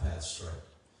thy path straight.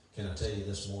 Can I tell you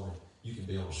this morning, you can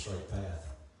be on a straight path,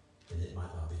 and it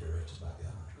might not be directed by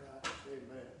God.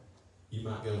 You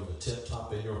might go to the tip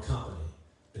top in your company,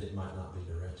 but it might not be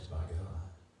directed by God.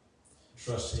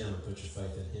 Trust Him and put your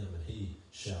faith in Him, and He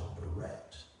shall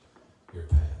direct your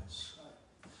paths.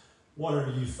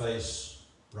 Whatever you face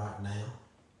right now,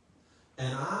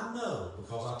 and I know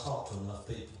because I talk to enough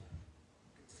people.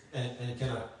 And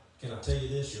can I tell you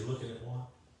this? You're looking at one.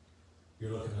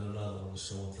 You're looking at another one that's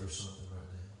going through something right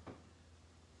now.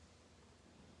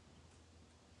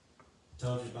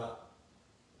 told you about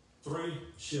 3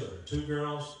 children, 2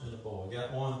 girls and a boy.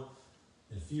 Got one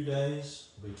in a few days,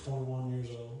 will be 21 years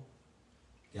old.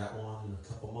 Got one in a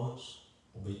couple months,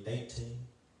 will be 18.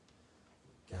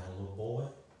 Got a little boy.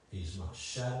 He's my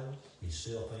shadow. He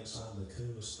still thinks I'm the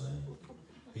coolest thing.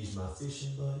 He's my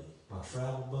fishing buddy, my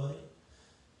travel buddy.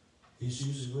 He's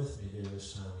usually with me during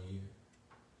this time of year.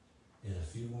 In a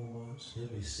few more months, he'll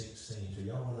be 16. So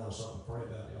y'all want to know something to pray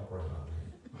about? Y'all pray about me.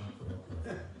 I'll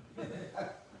pray.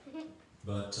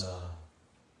 But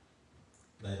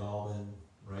they've all been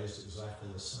raised exactly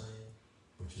the same,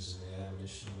 which is in the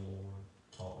admonition of the Lord,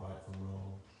 taught right from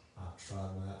wrong. I've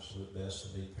tried my absolute best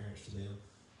to be parents to them,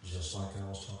 just like I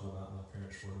was talking about my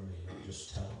parents were to me. Not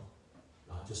just tell them,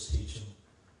 not just teach them,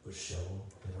 but show them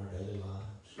in our daily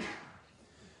lives.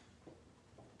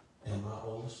 And my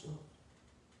oldest one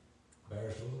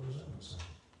bears little resemblance of it.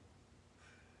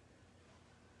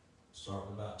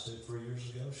 Starting about 2-3 years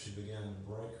ago, she began to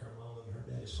break her mom and her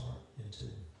daddy's heart in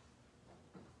two.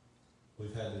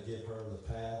 We've had to give her the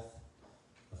path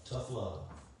of tough love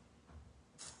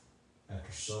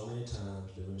after so many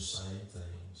times doing the same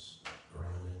things,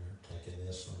 grounding her, taking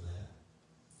this from that.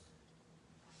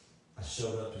 I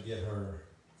showed up to get her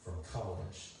from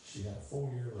college. She had a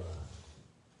 4-year ride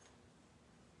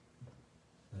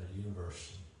at a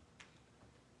university.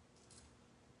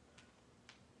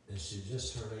 And she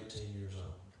just turned 18 years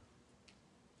old.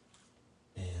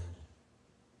 And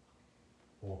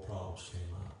more problems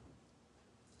came up.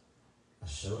 I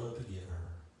showed up to get her.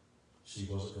 She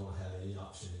wasn't going to have any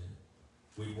option in it.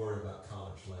 We'd worry about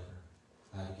college later.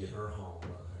 I had to get her home,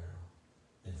 Brother Harold,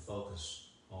 and focus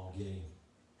on getting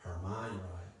her mind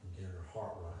right and getting her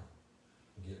heart right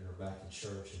and getting her back in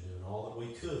church and doing all that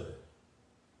we could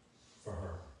for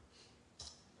her.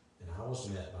 And I was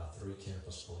met by 3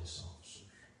 campus police officers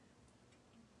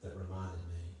that reminded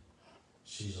me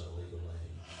she's of legal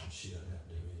age and she doesn't have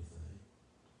to do anything.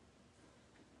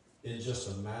 In just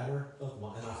a matter of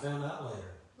months, and I found out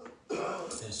later,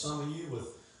 and some of you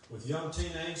with young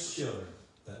teenage children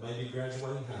that may be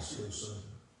graduating high school soon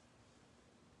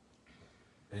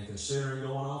and considering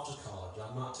going off to college,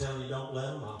 I'm not telling you don't let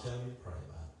them, I'm telling you to pray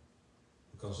about it.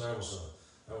 Because there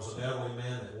was an elderly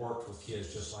man that worked with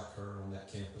kids just like her on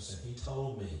that campus, and he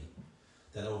told me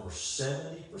that over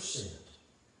 70%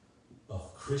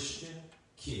 of Christian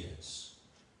kids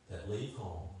that leave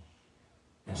home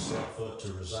and step foot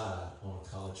to reside on a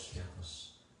college campus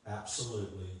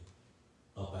absolutely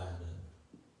abandon,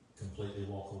 completely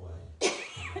walk away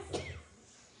from their faith.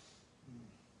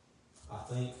 I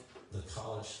think the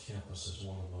college campus is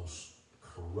one of the most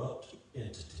corrupt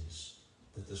entities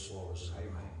that this world has ever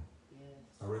known.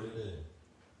 I really do.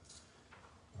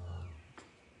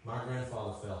 My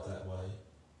grandfather felt that way,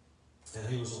 and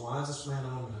he was the wisest man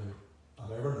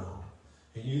I've ever known.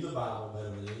 He knew the Bible better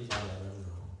than anybody I've ever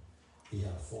known. He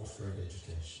had a 4th grade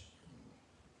education.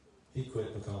 He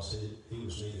quit because he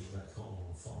was needed back home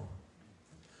on the farm.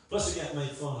 Plus, he got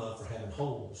made fun of for having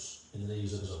holes in the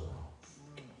knees of his overalls.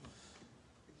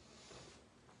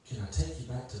 Can I take you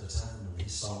back to the time when he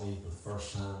saw me for the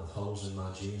first time with holes in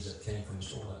my jeans that came from the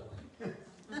store that way?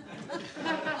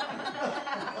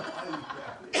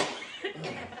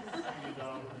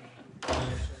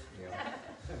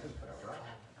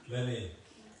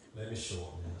 Let me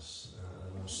shorten this.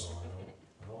 I'm sorry.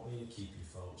 I don't mean to keep you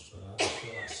folks, but I just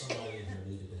feel like somebody in here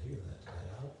needed to hear that today.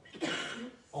 I don't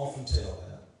often tell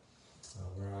that.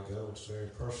 Where I go, it's very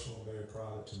personal, very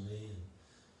private to me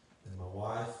and my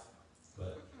wife,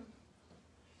 but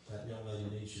that young lady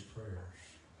needs your prayers.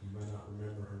 You may not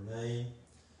remember her name,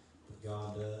 but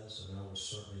God does, and I would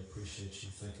certainly appreciate you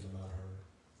thinking about her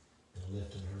and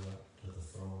lifting her up to the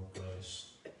throne of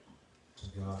grace,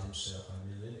 to God Himself.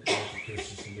 Amen. Isn't it great that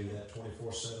Christians can do that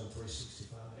 24/7,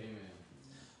 365? Amen.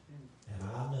 And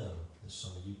I know that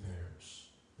some of you parents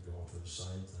are going through the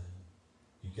same thing.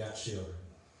 You've got children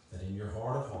that in your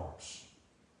heart of hearts,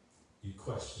 you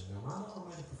question, now I never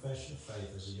made a profession of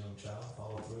faith as a young child,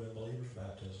 followed through in believer's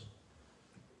baptism.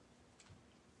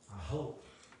 I hope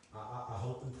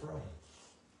and pray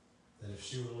that if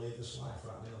she were to leave this life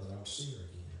right now, that I would see her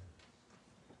again.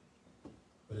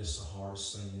 But it's the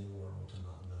hardest thing in the world to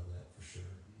not know that for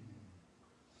sure.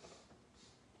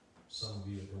 Some of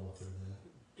you are going through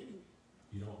that.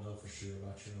 You don't know for sure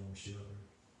about your own children.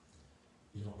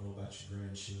 You don't know about your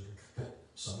grandchildren.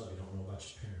 Some of you don't know about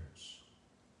your parents.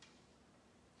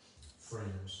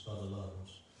 Friends, other loved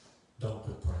ones. Don't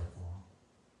quit praying for them.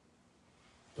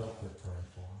 Don't quit praying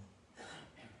for them.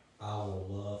 I will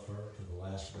love her to the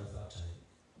last breath I take.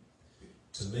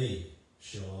 To me,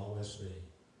 she'll always be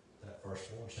that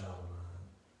firstborn child of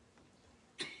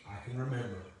mine. I can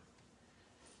remember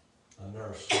a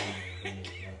nurse came in and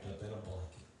wrapped up in a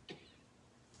blanket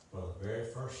for the very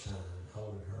first time,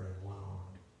 holding her in one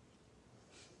arm,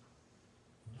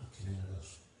 looking into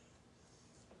those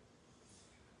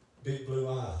big blue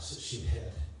eyes that she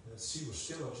had. And she was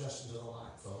still adjusting to the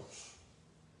light, folks.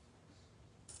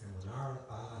 And when our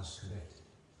eyes connected,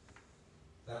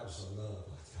 that was a love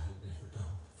like I had never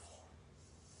known before.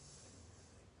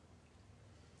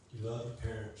 You love your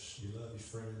parents, you love your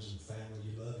friends and family,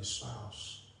 you love your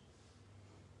spouse.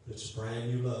 But it's a brand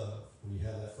new love when you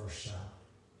have that first child.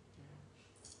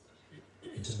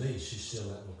 And to me, she's still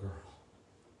that little girl.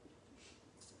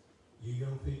 You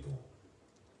young people,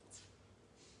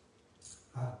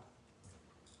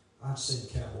 I'd send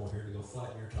Cowboy here to go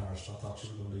flatten your tires if I thought you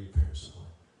were going to do your parents that way.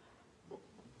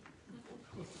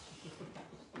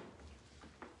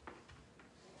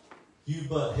 You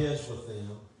butt heads with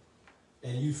them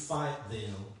and you fight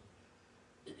them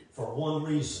for one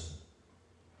reason,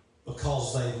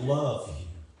 because they love you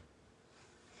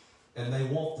and they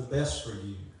want the best for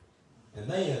you, and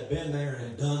they have been there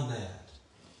and done that.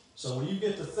 So when you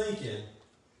get to thinking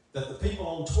that the people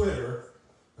on Twitter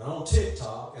and on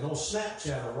TikTok and on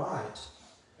Snapchat are right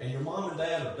and your mom and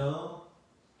dad are dumb,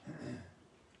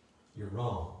 you're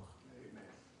wrong.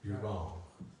 You're wrong.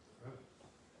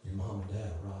 Your mom and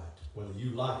dad are right, whether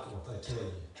you like what they tell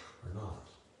you or not.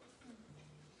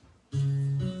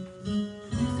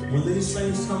 When these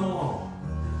things come along,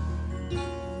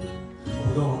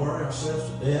 we're going to worry ourselves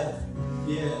to death.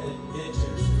 Yeah, it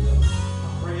tears me up. I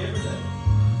pray every day,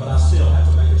 but I still have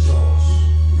to make a choice.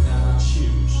 And I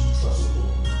choose to trust the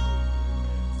Lord.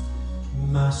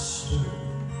 Master,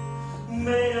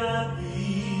 may I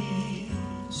be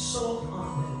so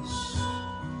honest?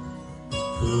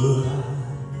 Could I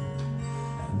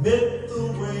admit the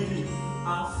way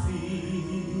I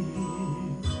feel?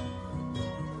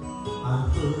 I'm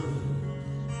hurting.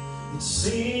 It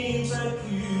seems that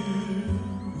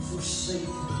you've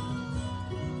forsaken.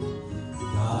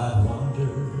 I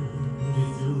wondered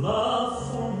if your love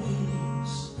for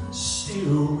me's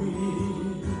still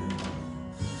real.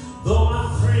 Though my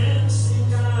friends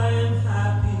think I am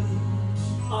happy,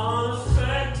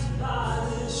 unaffected by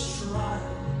this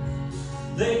trial,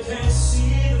 they can't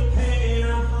see the pain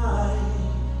I'm hiding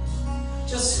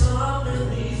just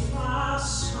underneath my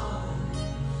smile.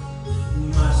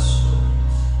 Master,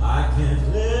 I can't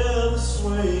live this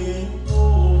way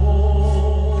anymore.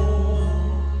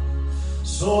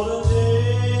 So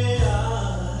today I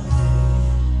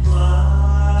make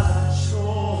my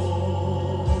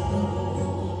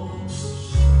choice.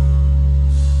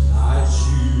 I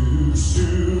choose to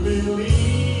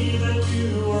believe that you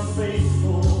are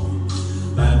faithful,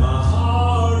 that my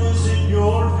heart is in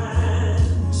your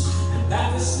hands, and that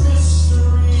this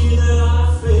mystery that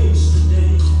I face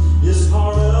today is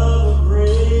part of a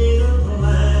greater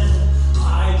plan.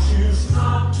 I choose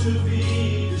not to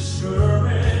be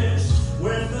discouraged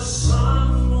when the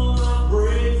sun will not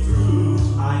break through.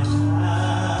 I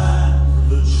have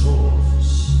the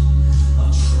choice of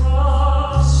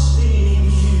trusting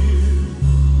you.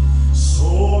 So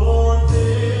Lord,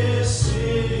 this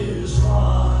is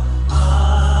what I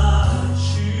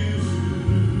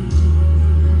choose.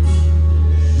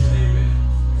 Amen.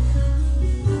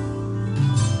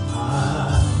 I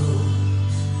know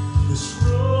this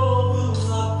road will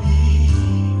not be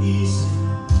easy,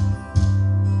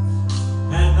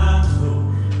 and I know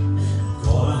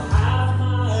gonna have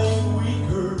my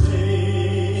weaker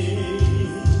days,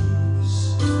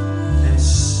 and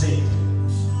Satan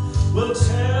will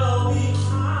tell me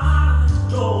I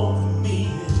don't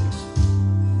mean it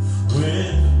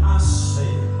when I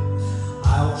say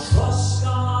I'll trust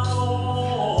God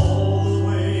all the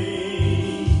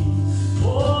way.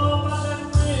 Oh, but that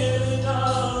really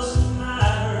doesn't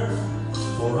matter,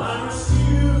 for I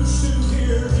refuse to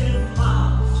hear him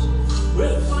out.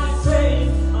 With my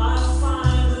faith, I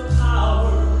find the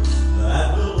power that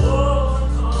will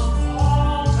overcome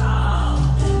all doubt.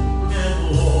 And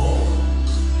Lord,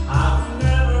 I've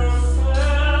never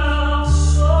felt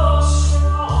so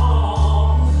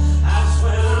strong as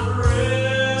when I'm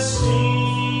resting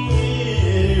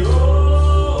in your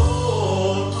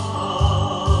arms.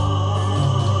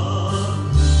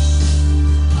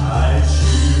 I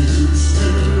choose to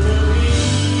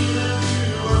believe that you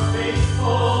are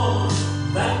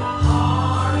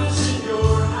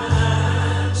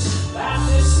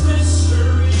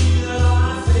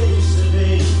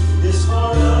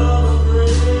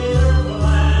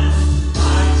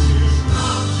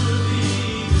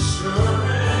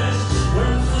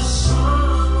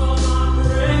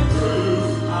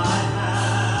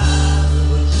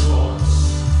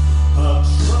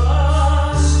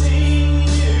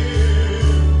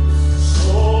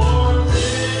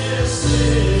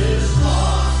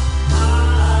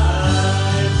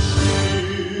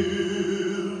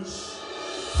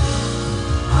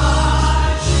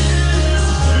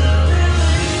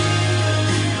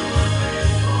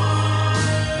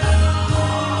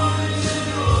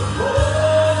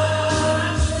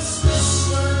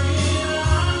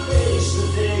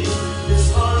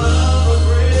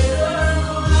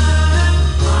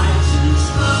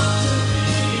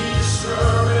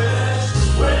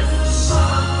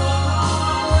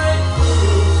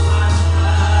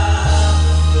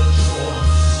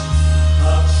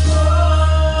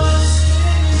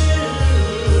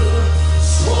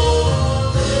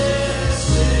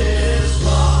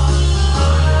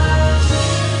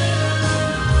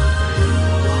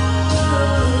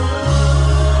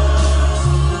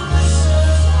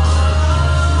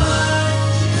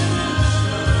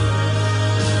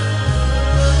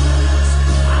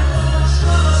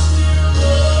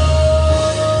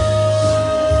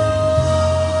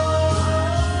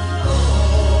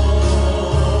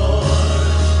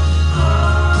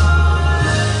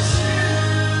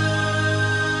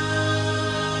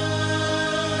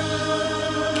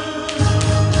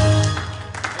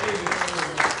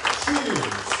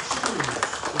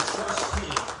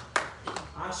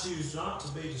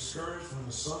discouraged when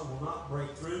the sun will not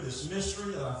break through. This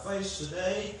mystery that I face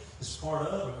today is part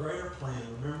of a greater plan.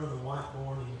 Remember the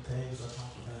whiteboard and the pegs I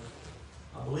talked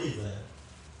about? I believe that.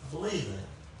 I believe that.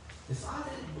 If I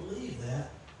didn't believe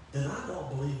that, then I don't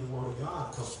believe the Word of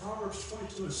God, because Proverbs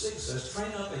 22:6 says,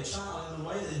 train up a child in the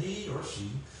way that he or she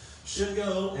should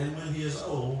go, and when he is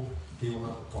old, he will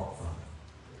not depart from it.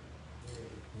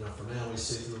 Now, for now, we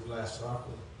see through a glass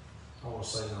darkly. I want to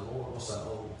say, now, Lord, what's that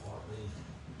old part mean?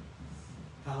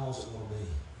 How long is it going to be?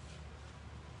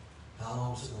 How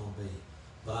long is it going to be?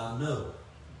 But I know,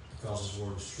 because His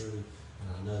Word is true, and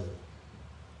I know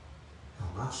how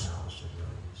my child has been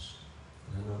raised.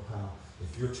 And I know how,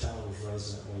 if your child was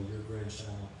raised that way, your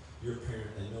grandchild, your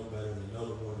parent, they know better, they know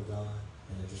the Word of God,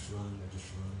 and they're just running.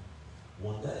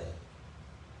 One day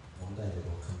they're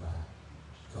going to come back,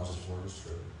 because His Word is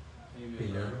true. Amen. He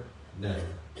never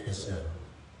has ever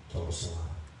told us a lie.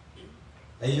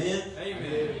 Amen?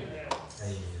 Amen.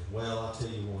 Amen. Well, I tell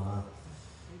you what,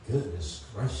 goodness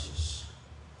gracious.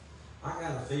 I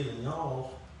got a feeling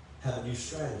y'all have a new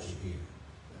strategy here.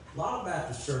 A lot of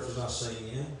Baptist churches I sing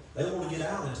in, they want to get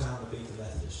out in time to beat the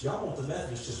Methodists. Y'all want the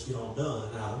Methodists just to get on done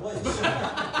and out of the way.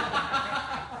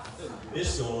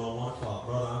 It's going on 1 o'clock.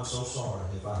 Brother, I'm so sorry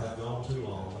if I have gone too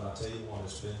long, but I tell you what,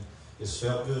 it's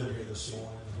felt good here this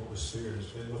morning. The Holy Spirit has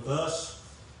been with us.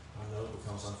 I know,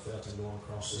 because I felt Him going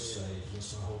across this stage. And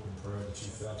it's my hope and prayer that you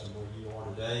felt Him where you are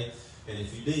today. And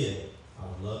if you did, I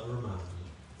would love to remind you,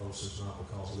 folks, it's not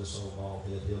because of this old bald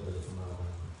head hillbilly from Alabama.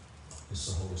 It's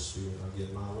the Holy Spirit. I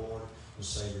give my Lord and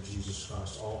Savior Jesus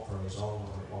Christ all praise, all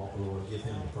honor, all glory. Give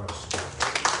Him the praise.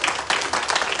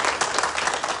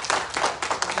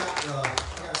 I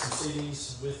got some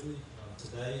CDs with me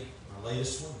today. My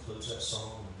latest one includes that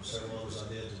song and several others I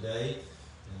did today.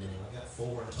 And I got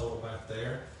 4 in total back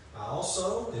there.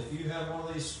 Also, if you have one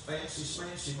of these fancy,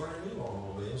 smancy, brand new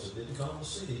automobiles that didn't come with a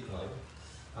CD player,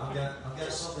 I've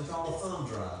got something called a thumb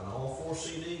drive, and all 4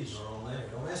 CDs are on there.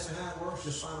 Don't ask me how it works.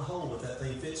 Just find a hole that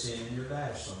thing fits in your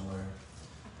dash somewhere,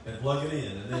 and plug it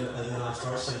in, and then I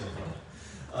start singing.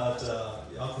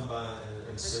 Y'all come by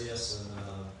and see us, and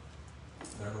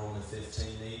they're only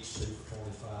 15 each, 2 for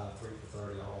 25, 3 for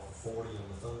 30, all for 40 on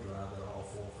the thumb drive. They're all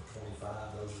 4 for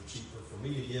 25. Those are cheaper for me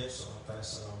to get, so I'll pass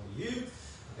that on to you.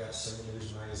 I've got Sing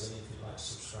News Magazine if you'd like to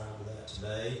subscribe to that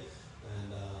today.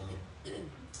 And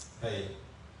hey,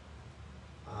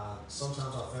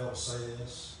 sometimes I fail to say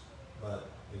this, but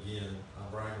again,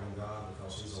 I brag on God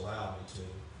because He's allowed me to.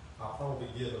 I'll probably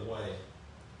give away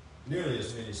nearly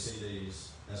as many CDs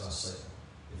as I sell.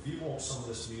 If you want some of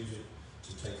this music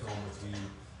to take home with you,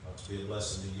 to be a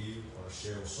blessing to you, or to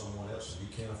share with someone else, and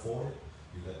you can't afford it,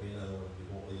 you let me know, and you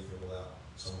won't leave here without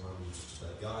some of my music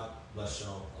today. God bless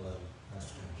y'all. I love you.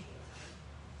 Pastor James.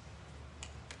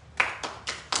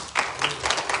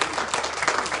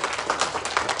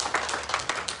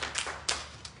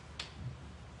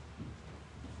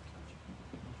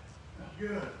 That's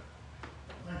good.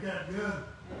 I think that's good.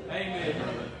 Amen.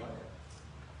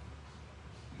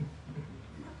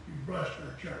 You blessed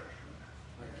our church.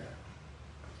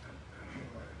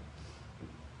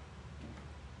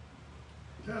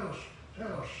 Tell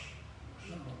us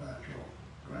something about your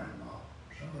grandma.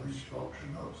 Some of these folks who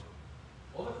know.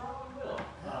 Well, they probably will.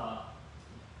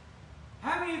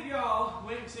 How many of y'all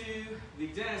went to the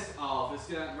dentist office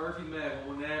down at Murphy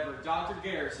Medical whenever Dr.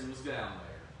 Garrison was down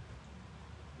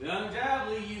there? Then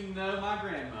undoubtedly you know my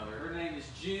grandmother. Her name is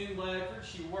June Ledford.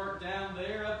 She worked down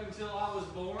there up until I was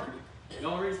born. The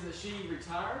only reason that she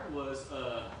retired was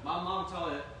my mom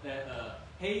taught at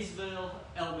Hayesville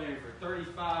Elementary for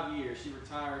 35 years. She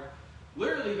retired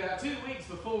literally about 2 weeks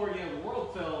before the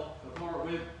world fell apart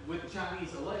with the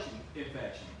Chinese election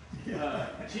infection.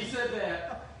 She said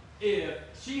that if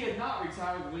she had not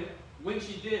retired when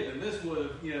she did, then this would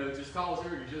have just caused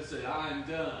her to just say, I am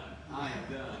done.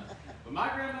 But my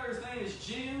grandmother's name is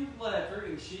June Ledford,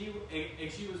 and she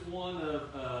was one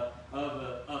of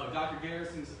Dr.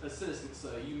 Garrison's assistants.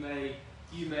 So you may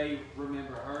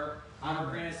remember her. I'm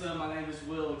her grandson. My name is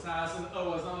Will Tyson.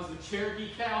 Oh, as long as the Cherokee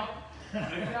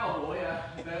cowboy,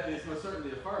 that is most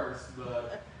certainly a first.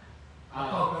 But I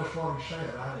thought that's what he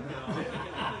said. I didn't know.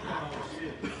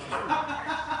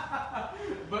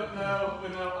 But no,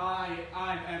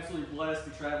 I'm absolutely blessed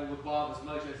to travel with Bob as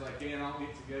much as I can. I don't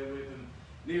get to go with him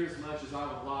near as much as I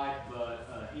would like,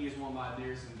 but he is one of my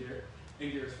dearest and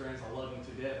dearest friends. I love him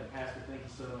to death. And Pastor, thank you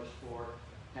so much for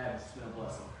having us. It's been a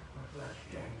blessing.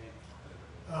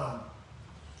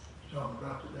 Talking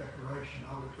about the decoration,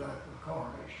 I was back for the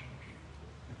coronation.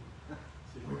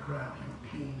 We crowned him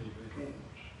King of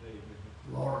Kings,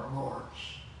 Lord of Lords.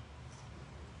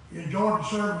 You enjoyed the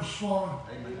service this morning?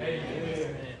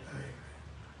 Amen.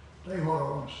 Tell you what I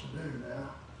want us to do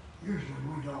now. Usually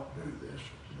we don't do this,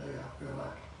 but today I feel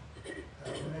like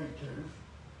we need to.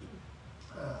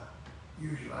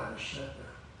 Usually I just set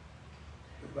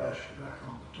the basket back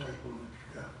on the table, and if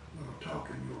you got a little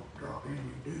token you'll drop in, you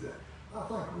can do that. I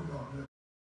think we're gonna do